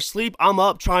see they're asleep, I'm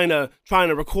up trying to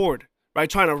record, right?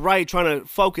 Trying to write, trying to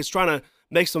focus, trying to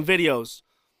make some videos.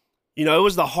 You know, it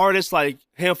was the hardest, like,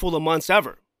 handful of months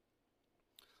ever.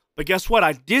 But guess what?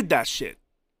 I did that shit.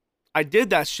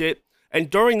 And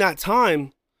during that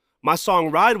time, my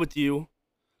song Ride With You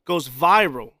goes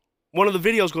viral. One of the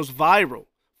videos goes viral.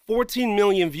 14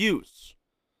 million views.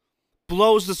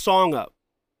 Blows the song up.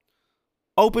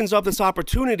 Opens up this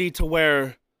opportunity to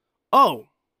where, oh,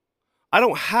 I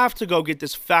don't have to go get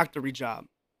this factory job.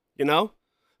 You know?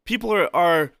 People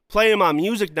are playing my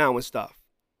music now and stuff.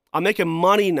 I'm making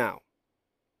money now.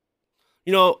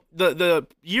 You know, the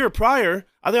year prior,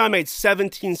 I think I made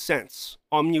 17 cents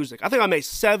on music. I think I made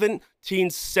 17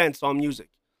 cents on music.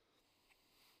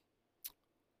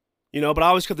 You know, but I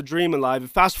always kept the dream alive.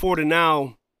 And fast forward to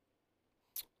now,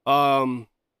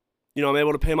 you know, I'm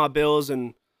able to pay my bills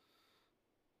and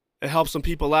help some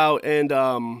people out. And,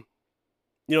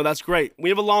 you know, that's great. We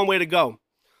have a long way to go.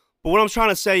 But what I'm trying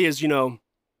to say is, you know,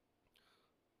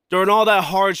 during all that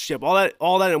hardship, all that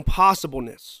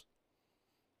impossibleness,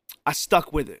 I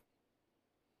stuck with it.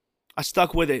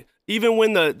 Even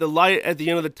when the light at the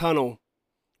end of the tunnel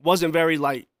wasn't very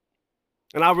light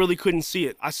and I really couldn't see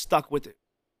it, I stuck with it.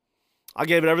 I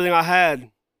gave it everything I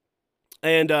had,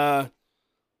 and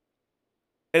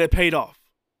it paid off.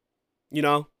 You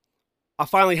know, I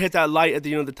finally hit that light at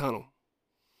the end of the tunnel.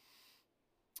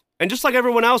 And just like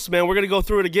everyone else, man, we're going to go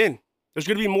through it again. There's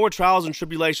going to be more trials and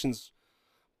tribulations.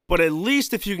 But at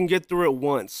least if you can get through it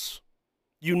once,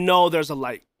 you know there's a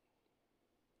light.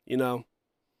 You know,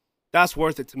 that's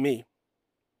worth it to me.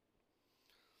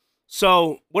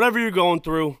 So whatever you're going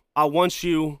through, I want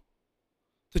you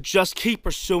to just keep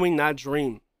pursuing that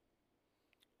dream.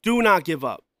 Do not give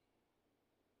up.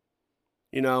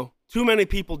 You know, too many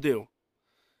people do.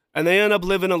 And they end up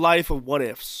living a life of what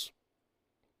ifs.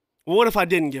 Well, what if I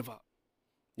didn't give up?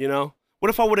 You know, what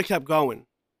if I would have kept going?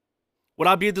 Would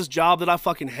I be at this job that I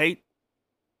fucking hate?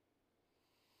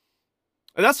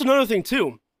 And that's another thing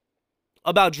too,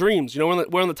 about dreams. You know,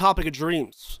 we're on the topic of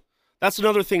dreams. That's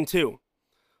another thing too,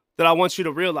 that I want you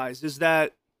to realize is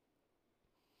that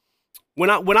when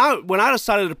I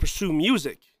decided to pursue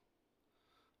music,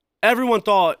 everyone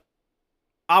thought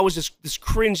I was just this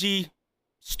cringy,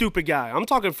 stupid guy. I'm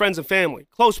talking friends and family,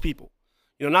 close people,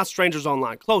 you know, not strangers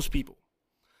online, close people.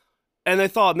 And they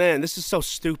thought, man, this is so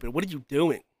stupid. What are you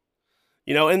doing?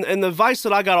 You know, and the advice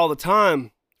that I got all the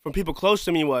time from people close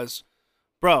to me was,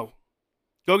 bro,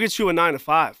 go get you a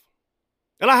 9-to-5.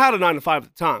 And I had a 9-to-5 at the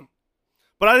time,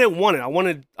 but I didn't want it. I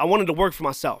wanted to work for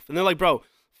myself. And they're like, bro,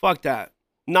 fuck that.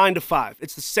 9-to-5.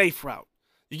 It's the safe route.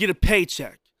 You get a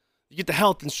paycheck. You get the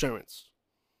health insurance.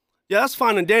 Yeah, that's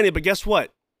fine and dandy, but guess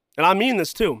what? And I mean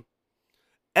this too.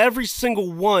 Every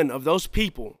single one of those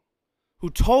people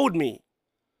who told me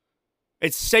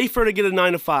it's safer to get a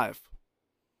 9-to-5,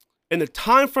 in the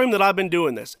time frame that I've been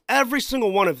doing this, every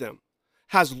single one of them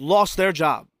has lost their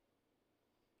job.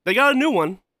 They got a new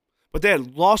one, but they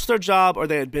had lost their job or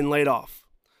they had been laid off.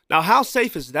 Now, how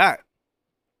safe is that?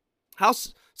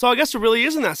 So I guess it really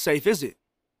isn't that safe, is it?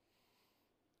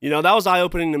 You know, that was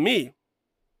eye-opening to me.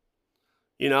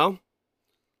 You know?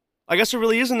 I guess it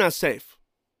really isn't that safe.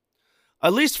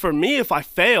 At least for me, if I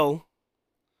fail,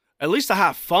 at least I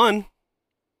have fun.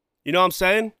 You know what I'm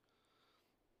saying?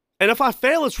 And if I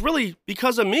fail, it's really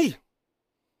because of me.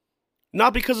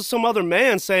 Not because of some other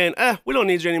man saying, we don't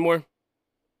need you anymore.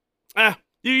 You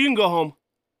can go home.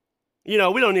 You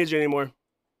know, we don't need you anymore.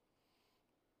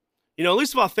 You know, at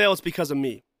least if I fail, it's because of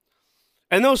me.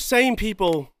 And those same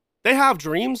people, they have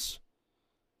dreams,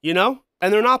 you know,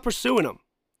 and they're not pursuing them.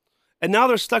 And now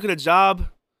they're stuck at a job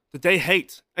that they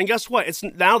hate. And guess what?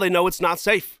 Now they know it's not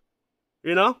safe.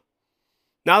 You know?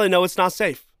 Now they know it's not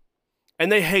safe.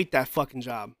 And they hate that fucking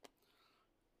job.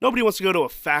 Nobody wants to go to a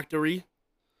factory,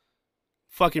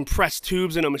 fucking press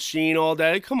tubes in a machine all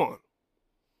day. Come on.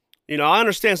 You know, I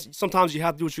understand sometimes you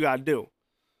have to do what you got to do.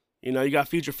 You know, you got to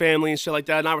feed your family and shit like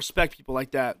that, and I respect people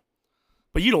like that.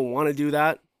 But you don't want to do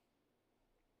that.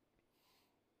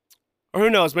 Or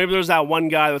who knows, maybe there's that one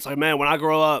guy that's like, man, when I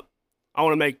grow up, I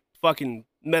want to make fucking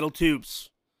metal tubes.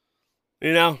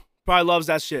 You know, probably loves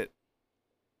that shit.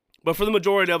 But for the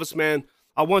majority of us, man,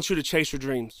 I want you to chase your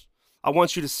dreams. I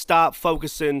want you to stop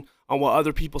focusing on what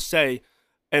other people say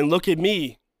and look at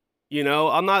me. You know,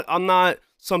 I'm not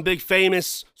some big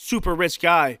famous super rich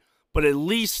guy, but at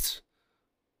least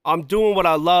I'm doing what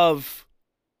I love,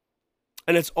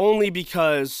 and it's only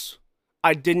because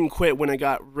I didn't quit when it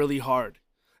got really hard.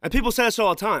 And people say this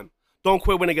all the time. Don't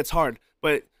quit when it gets hard.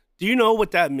 But do you know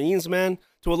what that means, man?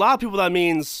 To a lot of people, that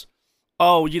means,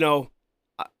 oh, you know,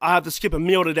 I have to skip a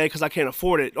meal today because I can't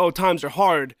afford it. Oh, times are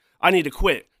hard. I need to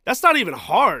quit. That's not even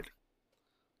hard.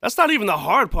 That's not even the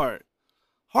hard part.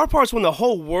 Hard part's when the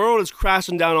whole world is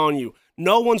crashing down on you.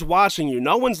 No one's watching you.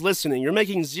 No one's listening. You're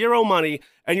making zero money,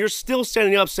 and you're still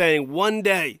standing up saying, one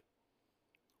day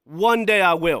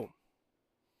I will.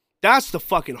 That's the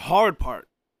fucking hard part.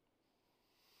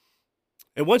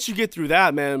 And once you get through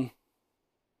that, man,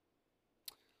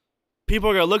 people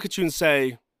are going to look at you and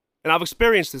say, and I've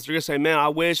experienced this, they're going to say, man, I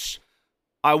wish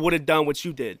I would have done what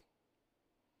you did.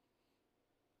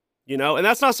 You know, and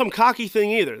that's not some cocky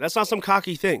thing either. That's not some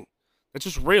cocky thing. That's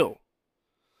just real.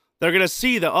 They're going to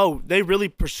see that, oh, they really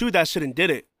pursued that shit and did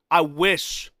it. I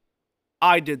wish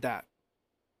I did that.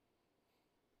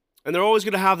 And they're always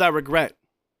going to have that regret.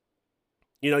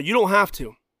 You know, you don't have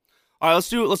to. All right, let's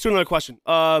do another question.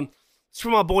 It's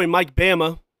from my boy Mike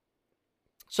Bama.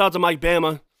 Shout out to Mike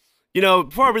Bama. You know,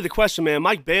 before I read the question, man,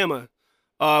 Mike Bama,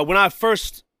 when I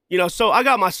first, you know, so I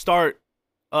got my start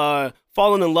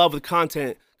falling in love with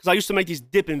content because I used to make these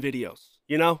dipping videos,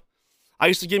 you know? I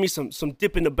used to give me some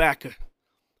dip in the back,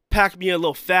 pack me a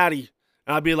little fatty,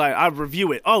 and I'd be like, I'd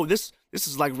review it. Oh, this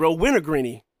is like real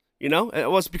wintergreeny, you know? It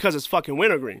was because it's fucking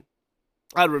wintergreen.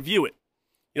 I'd review it.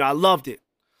 You know, I loved it.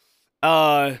 You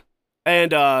know,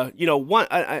 and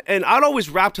I'd always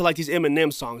rap to like these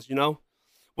Eminem songs, you know?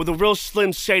 With a real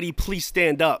Slim Shady, please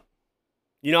stand up.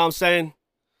 You know what I'm saying?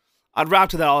 I'd rap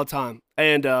to that all the time.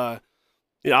 And,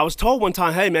 you know, I was told one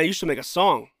time, hey, man, you should make a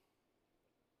song.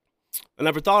 I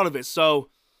never thought of it. So,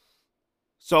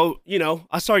 you know,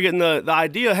 I started getting the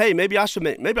idea, hey, maybe I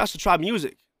should try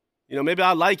music. You know, maybe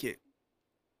I like it.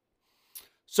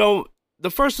 So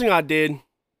the first thing I did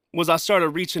was I started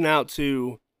reaching out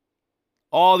to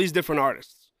all these different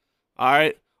artists. All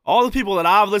right. All the people that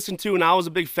I've listened to and I was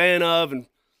a big fan of and,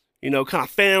 you know, kind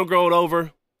of fangirled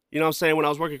over, you know what I'm saying, when I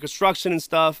was working construction and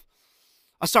stuff.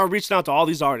 I started reaching out to all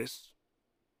these artists.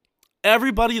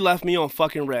 Everybody left me on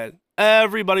fucking red.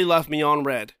 Everybody left me on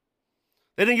red.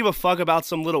 They didn't give a fuck about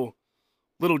some little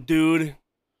dude,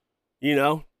 you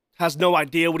know, has no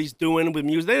idea what he's doing with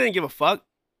music. They didn't give a fuck.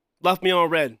 Left me on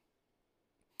red.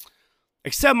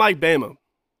 Except Mike Bama.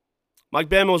 Mike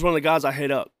Bama was one of the guys I hit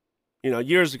up, you know,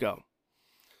 years ago.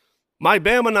 Mike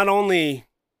Bama not only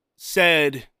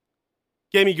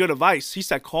gave me good advice, he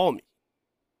said, call me.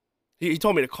 He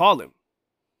told me to call him.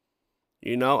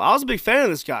 You know, I was a big fan of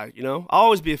this guy, you know. I'll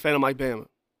always be a fan of Mike Bama.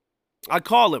 I'd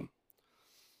call him.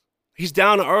 He's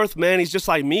down to earth, man. He's just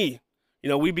like me. You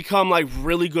know, we become like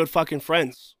really good fucking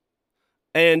friends.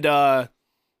 And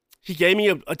he gave me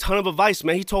a ton of advice,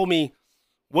 man. He told me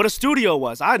what a studio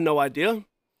was. I had no idea.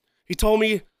 He told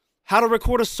me how to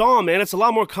record a song, man. It's a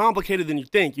lot more complicated than you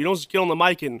think. You don't just get on the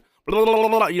mic and blah, blah, blah,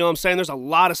 blah, you know what I'm saying? There's a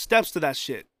lot of steps to that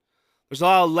shit. There's a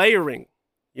lot of layering.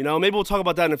 You know, maybe we'll talk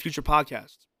about that in a future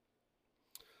podcast.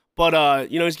 But,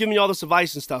 you know, he's giving me all this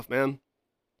advice and stuff, man.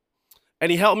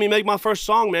 And he helped me make my first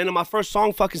song, man. And my first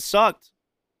song fucking sucked.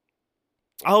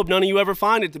 I hope none of you ever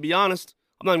find it, to be honest.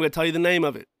 I'm not even going to tell you the name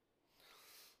of it.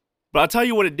 But I'll tell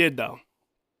you what it did, though.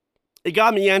 It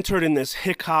got me entered in this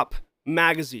hip hop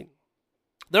magazine.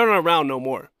 They're not around no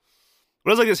more. But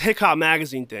it was like this hip hop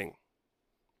magazine thing.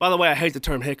 By the way, I hate the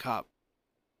term hip hop.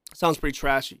 It sounds pretty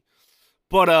trashy.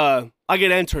 But I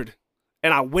get entered,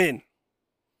 and I win.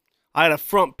 I had a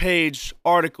front page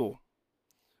article,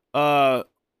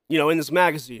 you know, in this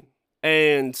magazine.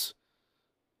 And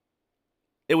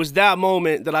it was that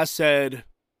moment that I said,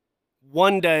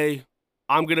 one day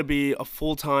I'm going to be a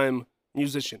full-time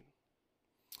musician.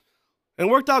 And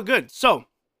it worked out good. So,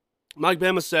 Mike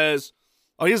Bama says,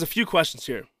 oh, he has a few questions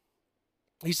here.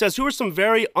 He says, who are some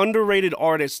very underrated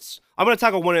artists? I'm going to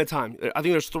tackle one at a time. I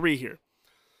think there's 3 here.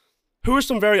 Who are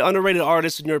some very underrated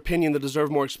artists, in your opinion, that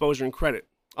deserve more exposure and credit?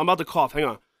 I'm about to cough. Hang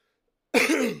on.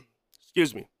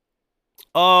 Excuse me.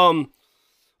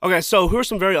 Okay, so who are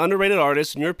some very underrated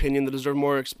artists, in your opinion, that deserve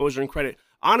more exposure and credit?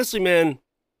 Honestly, man,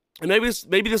 and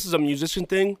maybe this is a musician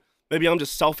thing. Maybe I'm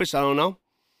just selfish. I don't know.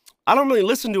 I don't really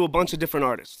listen to a bunch of different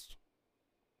artists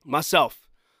myself.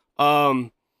 So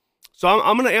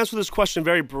I'm going to answer this question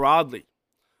very broadly.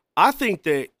 I think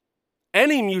that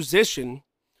any musician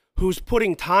who's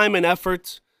putting time and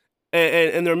effort,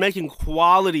 and they're making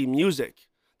quality music.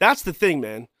 That's the thing,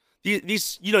 man.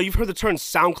 These, you've heard the term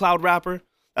SoundCloud rapper.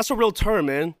 That's a real term,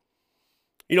 man.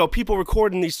 People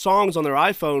recording these songs on their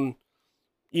iPhone,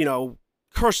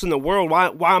 cursing the world.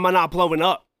 Why am I not blowing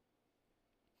up?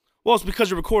 Well, it's because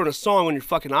you're recording a song on your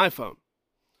fucking iPhone.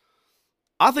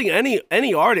 I think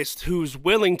any artist who's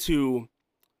willing to,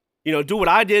 do what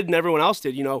I did and everyone else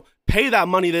did, pay that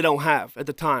money they don't have at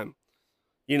the time,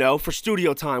 for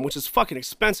studio time, which is fucking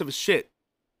expensive as shit.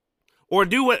 Or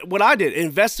do what I did,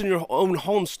 invest in your own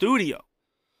home studio,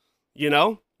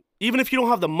 Even if you don't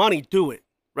have the money, do it,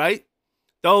 right?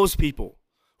 Those people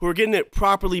who are getting it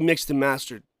properly mixed and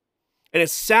mastered. And it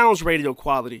sounds radio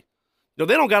quality. They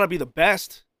don't gotta be the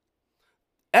best.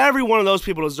 Every one of those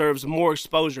people deserves more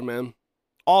exposure, man.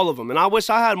 All of them. And I wish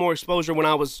I had more exposure when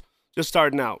I was just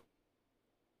starting out.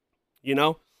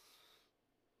 That'd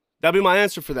be my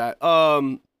answer for that.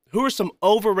 Who are some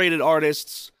overrated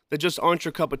artists that just aren't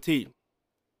your cup of tea?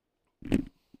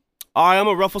 All right, I'm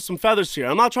gonna ruffle some feathers here.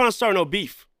 I'm not trying to start no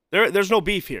beef. There's no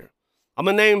beef here. I'm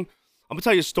gonna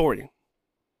tell you a story.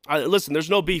 All right, listen, there's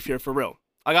no beef here for real.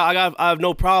 I have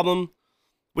no problem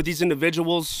with these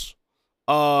individuals.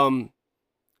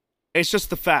 It's just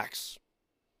the facts.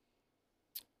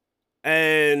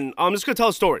 And I'm just gonna tell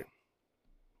a story.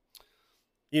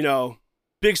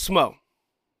 Big Smo.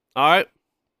 All right.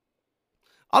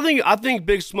 I think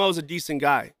Big Smo's a decent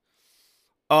guy.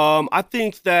 I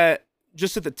think that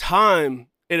just at the time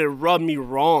it had rubbed me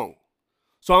wrong.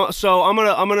 So I'm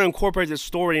gonna incorporate this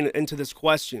story into this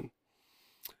question.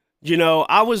 When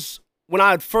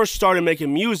I had first started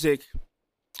making music,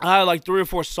 I had like 3 or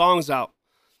 4 songs out,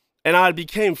 and I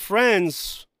became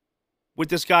friends with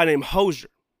this guy named Hosier.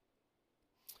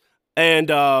 And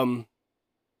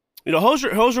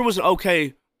Hosier was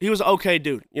okay. He was an okay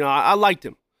dude. I liked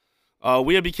him.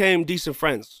 We had became decent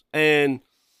friends, and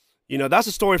that's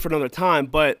a story for another time.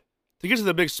 But to get to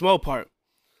the Big Smo part,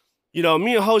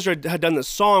 me and Hosier had done this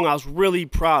song I was really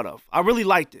proud of. I really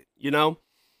liked it.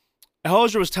 And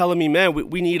Hosier was telling me, man,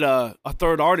 we need a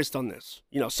third artist on this.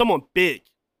 Someone big.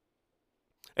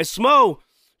 And Smo,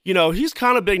 he's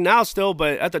kind of big now still,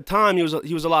 but at the time he was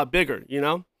a lot bigger.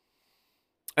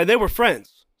 And they were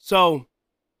friends. So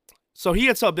he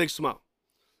hits up Big Smo.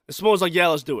 And Smo was like, yeah,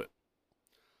 let's do it.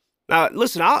 Now,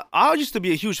 listen, I used to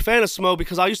be a huge fan of Smo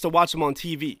because I used to watch him on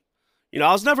TV.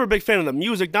 I was never a big fan of the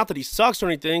music. Not that he sucks or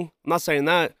anything. I'm not saying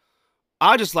that.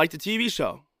 I just liked the TV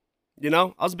show.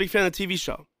 I was a big fan of the TV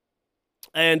show.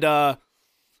 And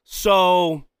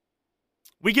so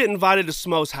we get invited to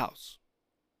Smo's house.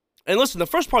 And listen, the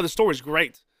first part of the story is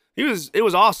great. It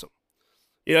was awesome.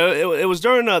 It was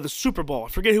during the Super Bowl. I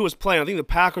forget who was playing. I think the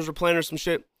Packers were playing or some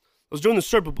shit. It was during the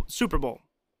Super Bowl.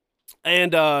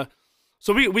 And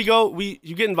so you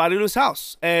get invited to his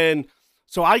house. And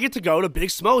so I get to go to Big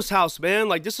Smo's house, man.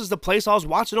 Like, this is the place I was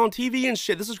watching on TV and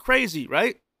shit. This is crazy,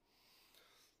 right?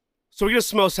 So we get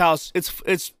to Smo's house.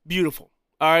 It's beautiful,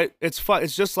 all right? It's fun.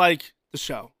 It's just like the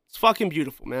show. It's fucking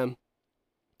beautiful, man.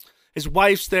 His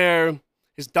wife's there.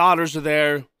 His daughters are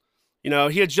there.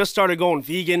 He had just started going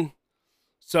vegan.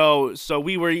 So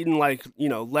we were eating like,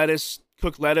 lettuce,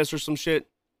 cooked lettuce or some shit.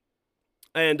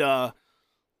 And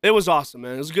it was awesome,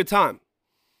 man. It was a good time.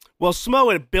 Well,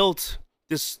 Smo had built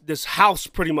this house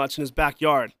pretty much in his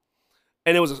backyard.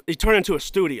 And it turned into a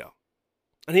studio.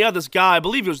 And he had this guy, I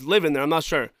believe he was living there, I'm not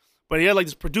sure. But he had like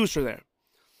this producer there.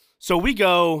 So we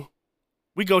go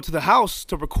to the house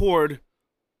to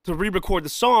re-record the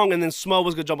song, and then Smo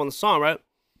was gonna jump on the song, right?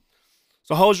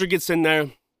 So Hosier gets in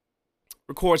there,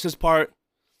 records his part.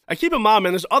 I keep in mind,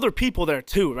 man, there's other people there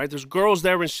too, right? There's girls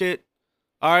there and shit.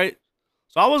 All right.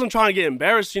 So I wasn't trying to get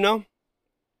embarrassed,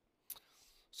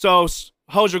 So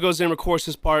Hosier goes in, records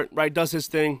his part, right? Does his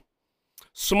thing.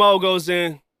 Smo goes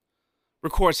in,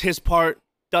 records his part,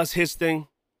 does his thing,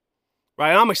 right?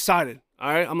 And I'm excited.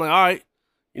 All right. I'm like, all right,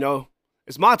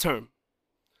 it's my turn.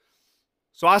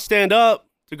 So I stand up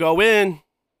to go in,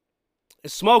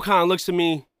 and Smo kind of looks at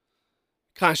me,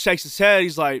 kind of shakes his head.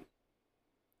 He's like,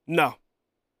 no.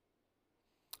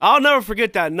 I'll never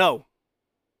forget that no.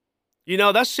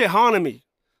 That shit haunted me.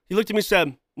 He looked at me and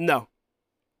said, no.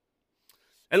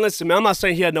 And listen, man, I'm not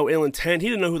saying he had no ill intent. He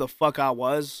didn't know who the fuck I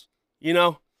was, He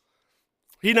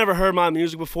never heard my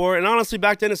music before, and honestly,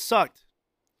 back then it sucked.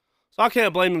 So I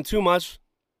can't blame him too much.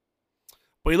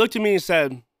 But he looked at me and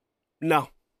said, no.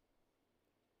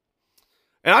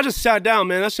 And I just sat down,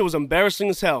 man. That shit was embarrassing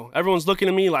as hell. Everyone's looking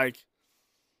at me like,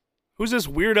 who's this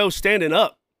weirdo standing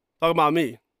up talking about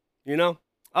me? I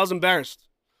was embarrassed.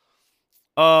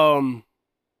 So I'm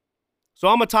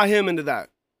going to tie him into that.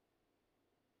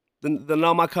 The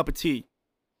not my cup of tea.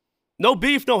 No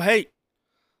beef, no hate.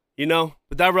 You know,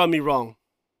 but that rubbed me wrong.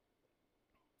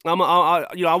 I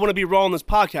want to be raw on this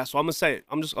podcast, so I'm gonna say it.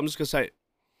 I'm just gonna say it.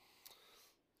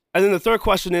 And then the third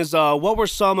question is, what were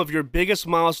some of your biggest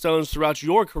milestones throughout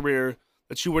your career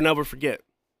that you will never forget?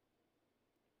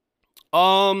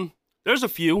 There's a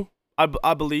few,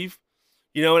 I believe,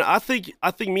 you know, and I think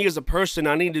me as a person,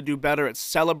 I need to do better at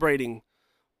celebrating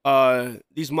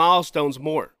these milestones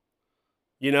more.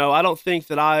 You know, I think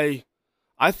that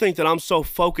I'm so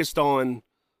focused on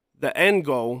the end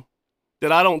goal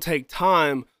that I don't take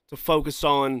time to focus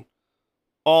on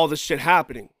all the shit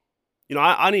happening. You know,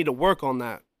 I need to work on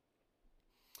that.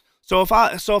 So if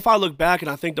I look back and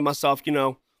I think to myself, you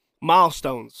know,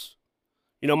 milestones,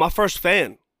 you know, my first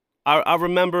fan, I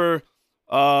remember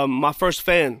my first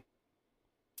fan.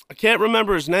 I can't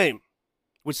remember his name,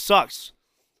 which sucks,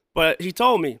 but he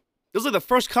told me, this is like the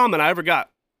first comment I ever got.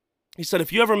 He said,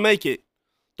 if you ever make it,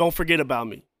 don't forget about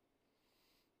me.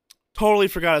 Totally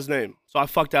forgot his name, so I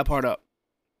fucked that part up.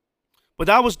 But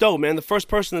that was dope, man. The first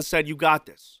person that said, you got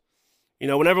this. You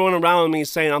know, when everyone around me is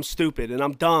saying I'm stupid and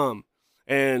I'm dumb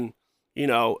and, you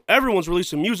know, everyone's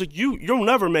releasing music, you'll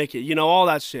never make it, you know, all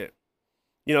that shit.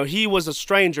 You know, he was a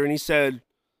stranger and he said,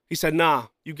 nah,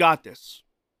 you got this.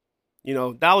 You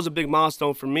know, that was a big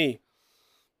milestone for me.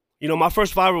 You know, my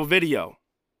first viral video.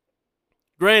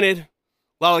 Granted,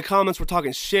 a lot of the comments were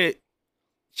talking shit,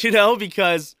 you know,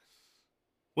 because,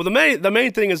 well, the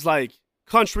main thing is like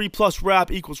country plus rap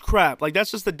equals crap. Like,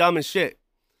 that's just the dumbest shit,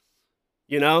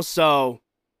 you know? So,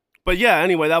 but yeah,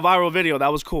 anyway, that viral video,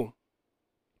 that was cool,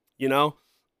 you know?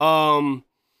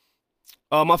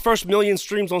 My first 1 million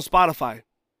streams on Spotify.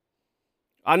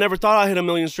 I never thought I'd hit 1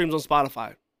 million streams on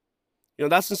Spotify. You know,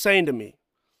 that's insane to me.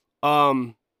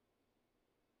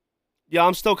 Yeah,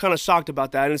 I'm still kind of shocked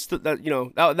about that. And it's still, that, you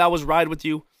know, that was Ride With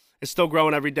You. It's still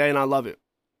growing every day, and I love it.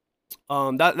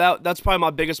 That's probably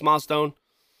my biggest milestone.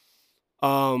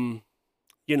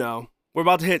 You know, we're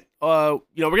about to hit, you know,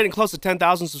 we're getting close to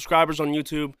 10,000 subscribers on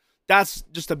YouTube. That's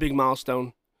just a big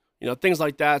milestone. You know, things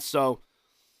like that. So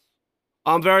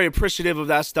I'm very appreciative of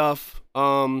that stuff.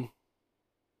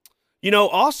 You know,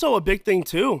 also a big thing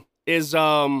too is,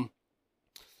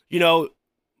 you know,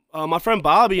 my friend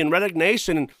Bobby and Redneck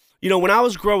Nation. And, you know, when I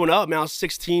was growing up, man, I was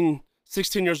 16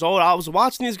 years old. I was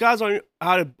watching these guys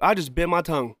I just bit my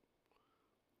tongue.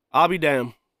 I'll be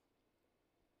damned.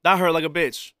 That hurt like a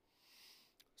bitch.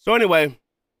 So anyway,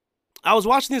 I was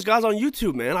watching these guys on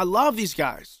YouTube, man. I love these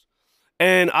guys.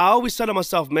 And I always said to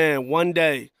myself, man, one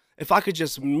day, if I could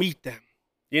just meet them,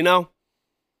 you know?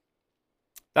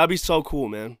 That'd be so cool,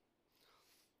 man.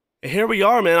 And here we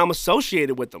are, man. I'm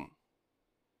associated with them.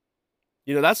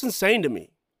 You know, that's insane to me.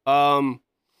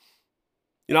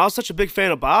 You know, I was such a big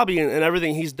fan of Bobby and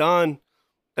everything he's done.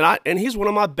 And he's one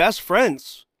of my best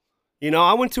friends. You know,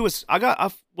 I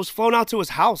was flown out to his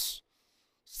house.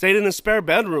 Stayed in his spare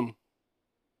bedroom.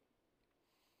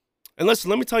 And listen,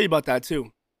 let me tell you about that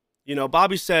too. You know,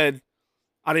 Bobby said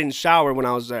I didn't shower when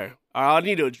I was there. I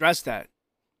need to address that.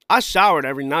 I showered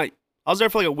every night. I was there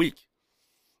for like a week.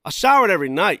 I showered every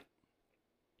night.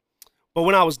 But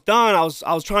when I was done, I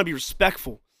was trying to be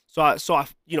respectful. So I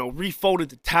you know, refolded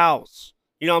the towels.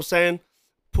 You know what I'm saying?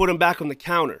 Put them back on the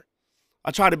counter. I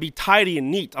try to be tidy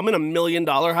and neat. I'm in $1 million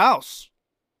house.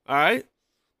 All right?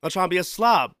 I'm trying to be a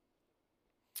slob.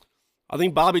 I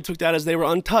think Bobby took that as they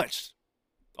were untouched.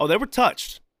 Oh, they were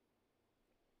touched.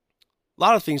 A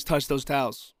lot of things touched those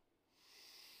towels.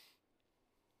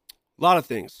 A lot of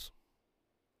things.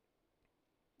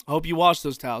 I hope you washed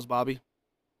those towels, Bobby.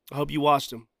 I hope you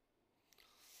washed them.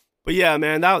 But yeah,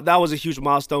 man, that was a huge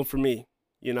milestone for me,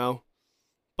 you know.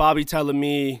 Bobby telling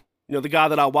me, you know, the guy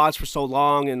that I watched for so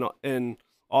long and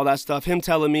all that stuff, him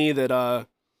telling me that,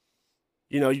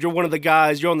 you know, you're one of the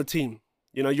guys, you're on the team.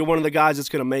 You know, you're one of the guys that's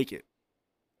going to make it.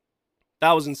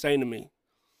 That was insane to me.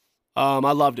 I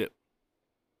loved it.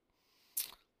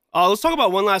 Let's talk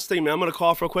about one last thing, man. I'm going to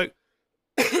cough real quick.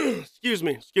 Excuse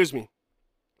me.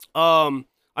 I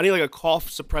need like a cough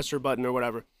suppressor button or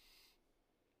whatever.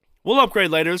 We'll upgrade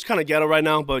later. It's kind of ghetto right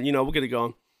now, but, you know, we'll get it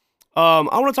going. I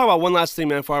want to talk about one last thing,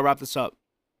 man, before I wrap this up.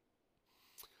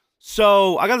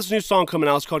 So I got this new song coming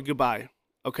out. It's called Goodbye.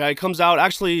 Okay, it comes out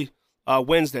actually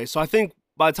Wednesday. So I think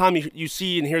by the time you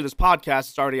see and hear this podcast,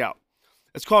 it's already out.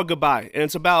 It's called Goodbye, and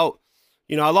it's about,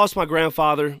 you know, I lost my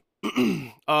grandfather.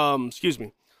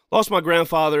 Lost my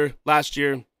grandfather last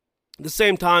year. The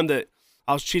same time that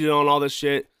I was cheated on, all this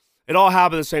shit. It all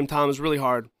happened at the same time. It was really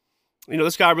hard. You know,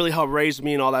 this guy really helped raise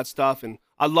me and all that stuff, and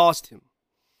I lost him.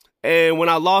 And when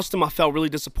I lost him, I felt really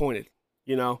disappointed.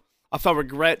 You know, I felt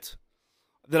regret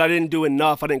that I didn't do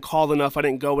enough. I didn't call enough. I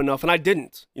didn't go enough, and I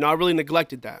didn't. You know, I really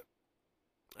neglected that.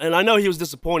 And I know he was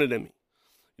disappointed in me.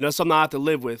 You know, something I have to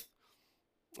live with.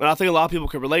 And I think a lot of people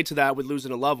can relate to that with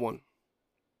losing a loved one.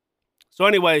 So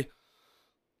anyway,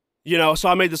 you know, so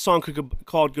I made this song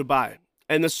called Goodbye.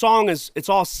 And the song it's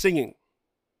all singing,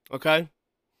 okay?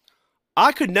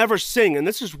 I could never sing, and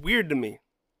this is weird to me.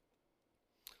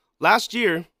 Last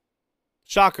year,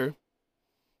 shocker,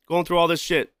 going through all this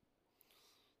shit,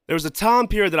 there was a time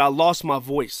period that I lost my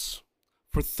voice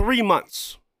for 3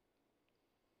 months.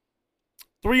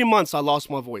 3 months I lost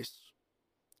my voice.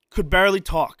 Could barely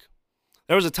talk.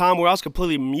 There was a time where I was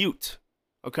completely mute,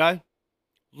 okay?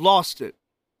 Lost it.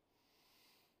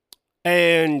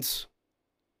 And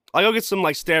I go get some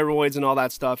like steroids and all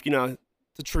that stuff, you know,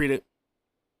 to treat it.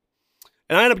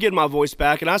 And I ended up getting my voice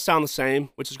back, and I sound the same,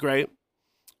 which is great.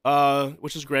 But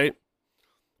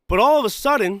all of a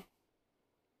sudden,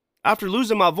 after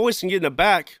losing my voice and getting it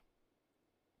back,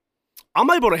 I'm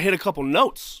able to hit a couple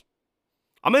notes.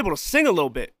 I'm able to sing a little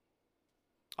bit.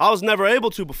 I was never able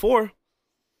to before.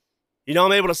 You know,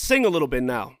 I'm able to sing a little bit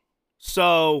now.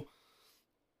 So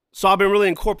I've been really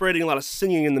incorporating a lot of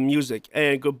singing in the music.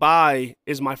 And Goodbye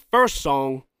is my first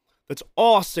song that's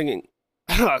all singing.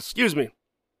 Excuse me.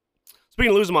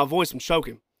 Speaking of losing my voice, I'm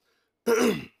choking.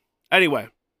 Anyway,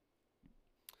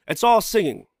 it's all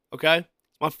singing, okay?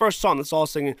 It's my first song that's all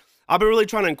singing. I've been really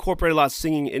trying to incorporate a lot of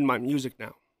singing in my music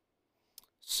now.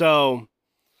 So,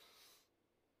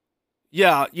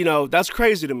 yeah, you know, that's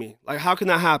crazy to me. Like, how can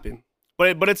that happen?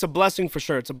 But it's a blessing for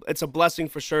sure. It's a blessing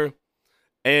for sure.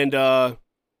 And so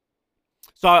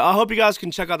I hope you guys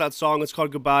can check out that song. It's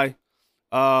called Goodbye.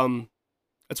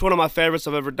 It's one of my favorites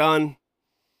I've ever done.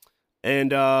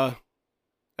 And I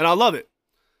love it.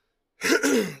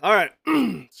 All right.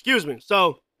 Excuse me.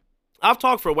 So I've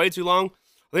talked for way too long.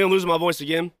 I think I'm losing my voice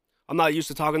again. I'm not used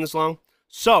to talking this long.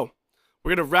 So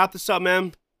we're going to wrap this up,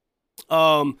 man.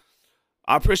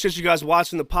 I appreciate you guys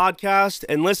watching the podcast.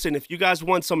 And listen, if you guys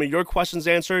want some of your questions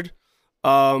answered,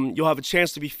 you'll have a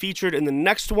chance to be featured in the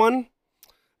next one.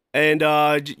 And,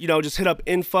 you know, just hit up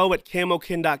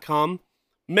info@camokin.com.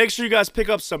 Make sure you guys pick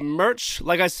up some merch.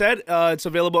 Like I said, it's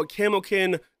available at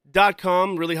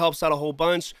camokin.com. Really helps out a whole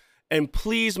bunch. And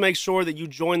please make sure that you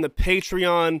join the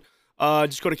Patreon.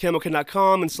 Just go to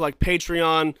camokin.com and select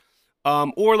Patreon.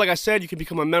 Or like I said, you can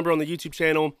become a member on the YouTube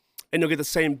channel and you'll get the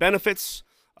same benefits.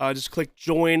 Just click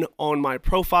join on my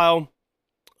profile.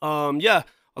 Yeah,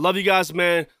 I love you guys,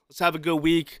 man. Let's have a good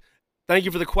week. Thank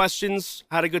you for the questions.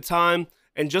 Had a good time.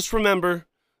 And just remember,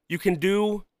 you can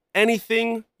do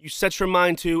anything you set your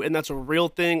mind to, and that's a real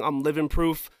thing. I'm living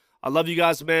proof. I love you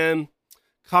guys, man.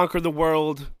 Conquer the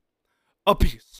world. A peace.